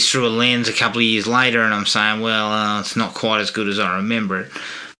looking at these through a lens a couple of years later and I'm saying, well, it's not quite as good as I remember it.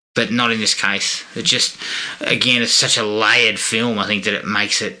 But not in this case. It just, again, it's such a layered film, I think, that it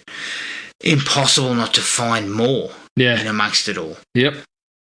makes it impossible not to find more in amongst it all. Yep.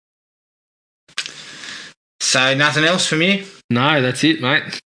 So nothing else from you? No, that's it,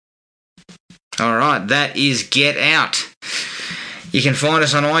 mate. All right, that is Get Out. You can find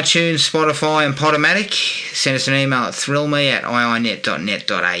us on iTunes, Spotify and Podomatic. Send us an email at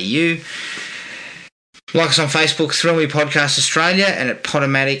thrillme@iinet.net.au. Like us on Facebook, Thrill Me Podcast Australia, and at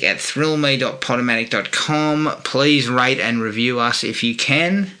Podomatic at thrillme.podomatic.com. Please rate and review us if you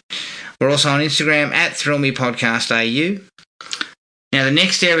can. We're also on Instagram at thrillmepodcastau. Now, the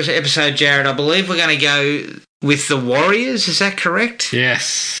next episode, Jared, I believe we're going to go with The Warriors. Is that correct?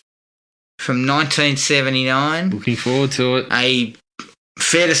 Yes. From 1979. Looking forward to it.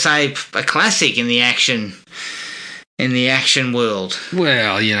 Fair to say, a classic in the action world.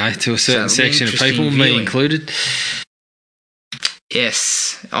 Well, to a certain section of people, me included.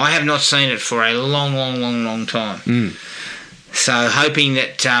 Yes. I have not seen it for a long time. So hoping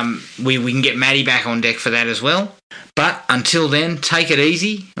that we can get Maddie back on deck for that as well. But until then, take it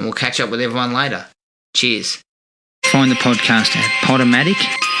easy and we'll catch up with everyone later. Cheers. Find the podcast at Podomatic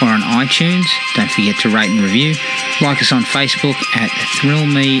or on iTunes. Don't forget to rate and review. Like us on Facebook at Thrill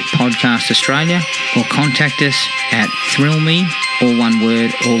Me Podcast Australia, or contact us at thrillme, all one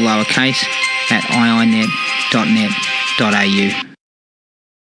word, all lowercase, at iinet.net.au.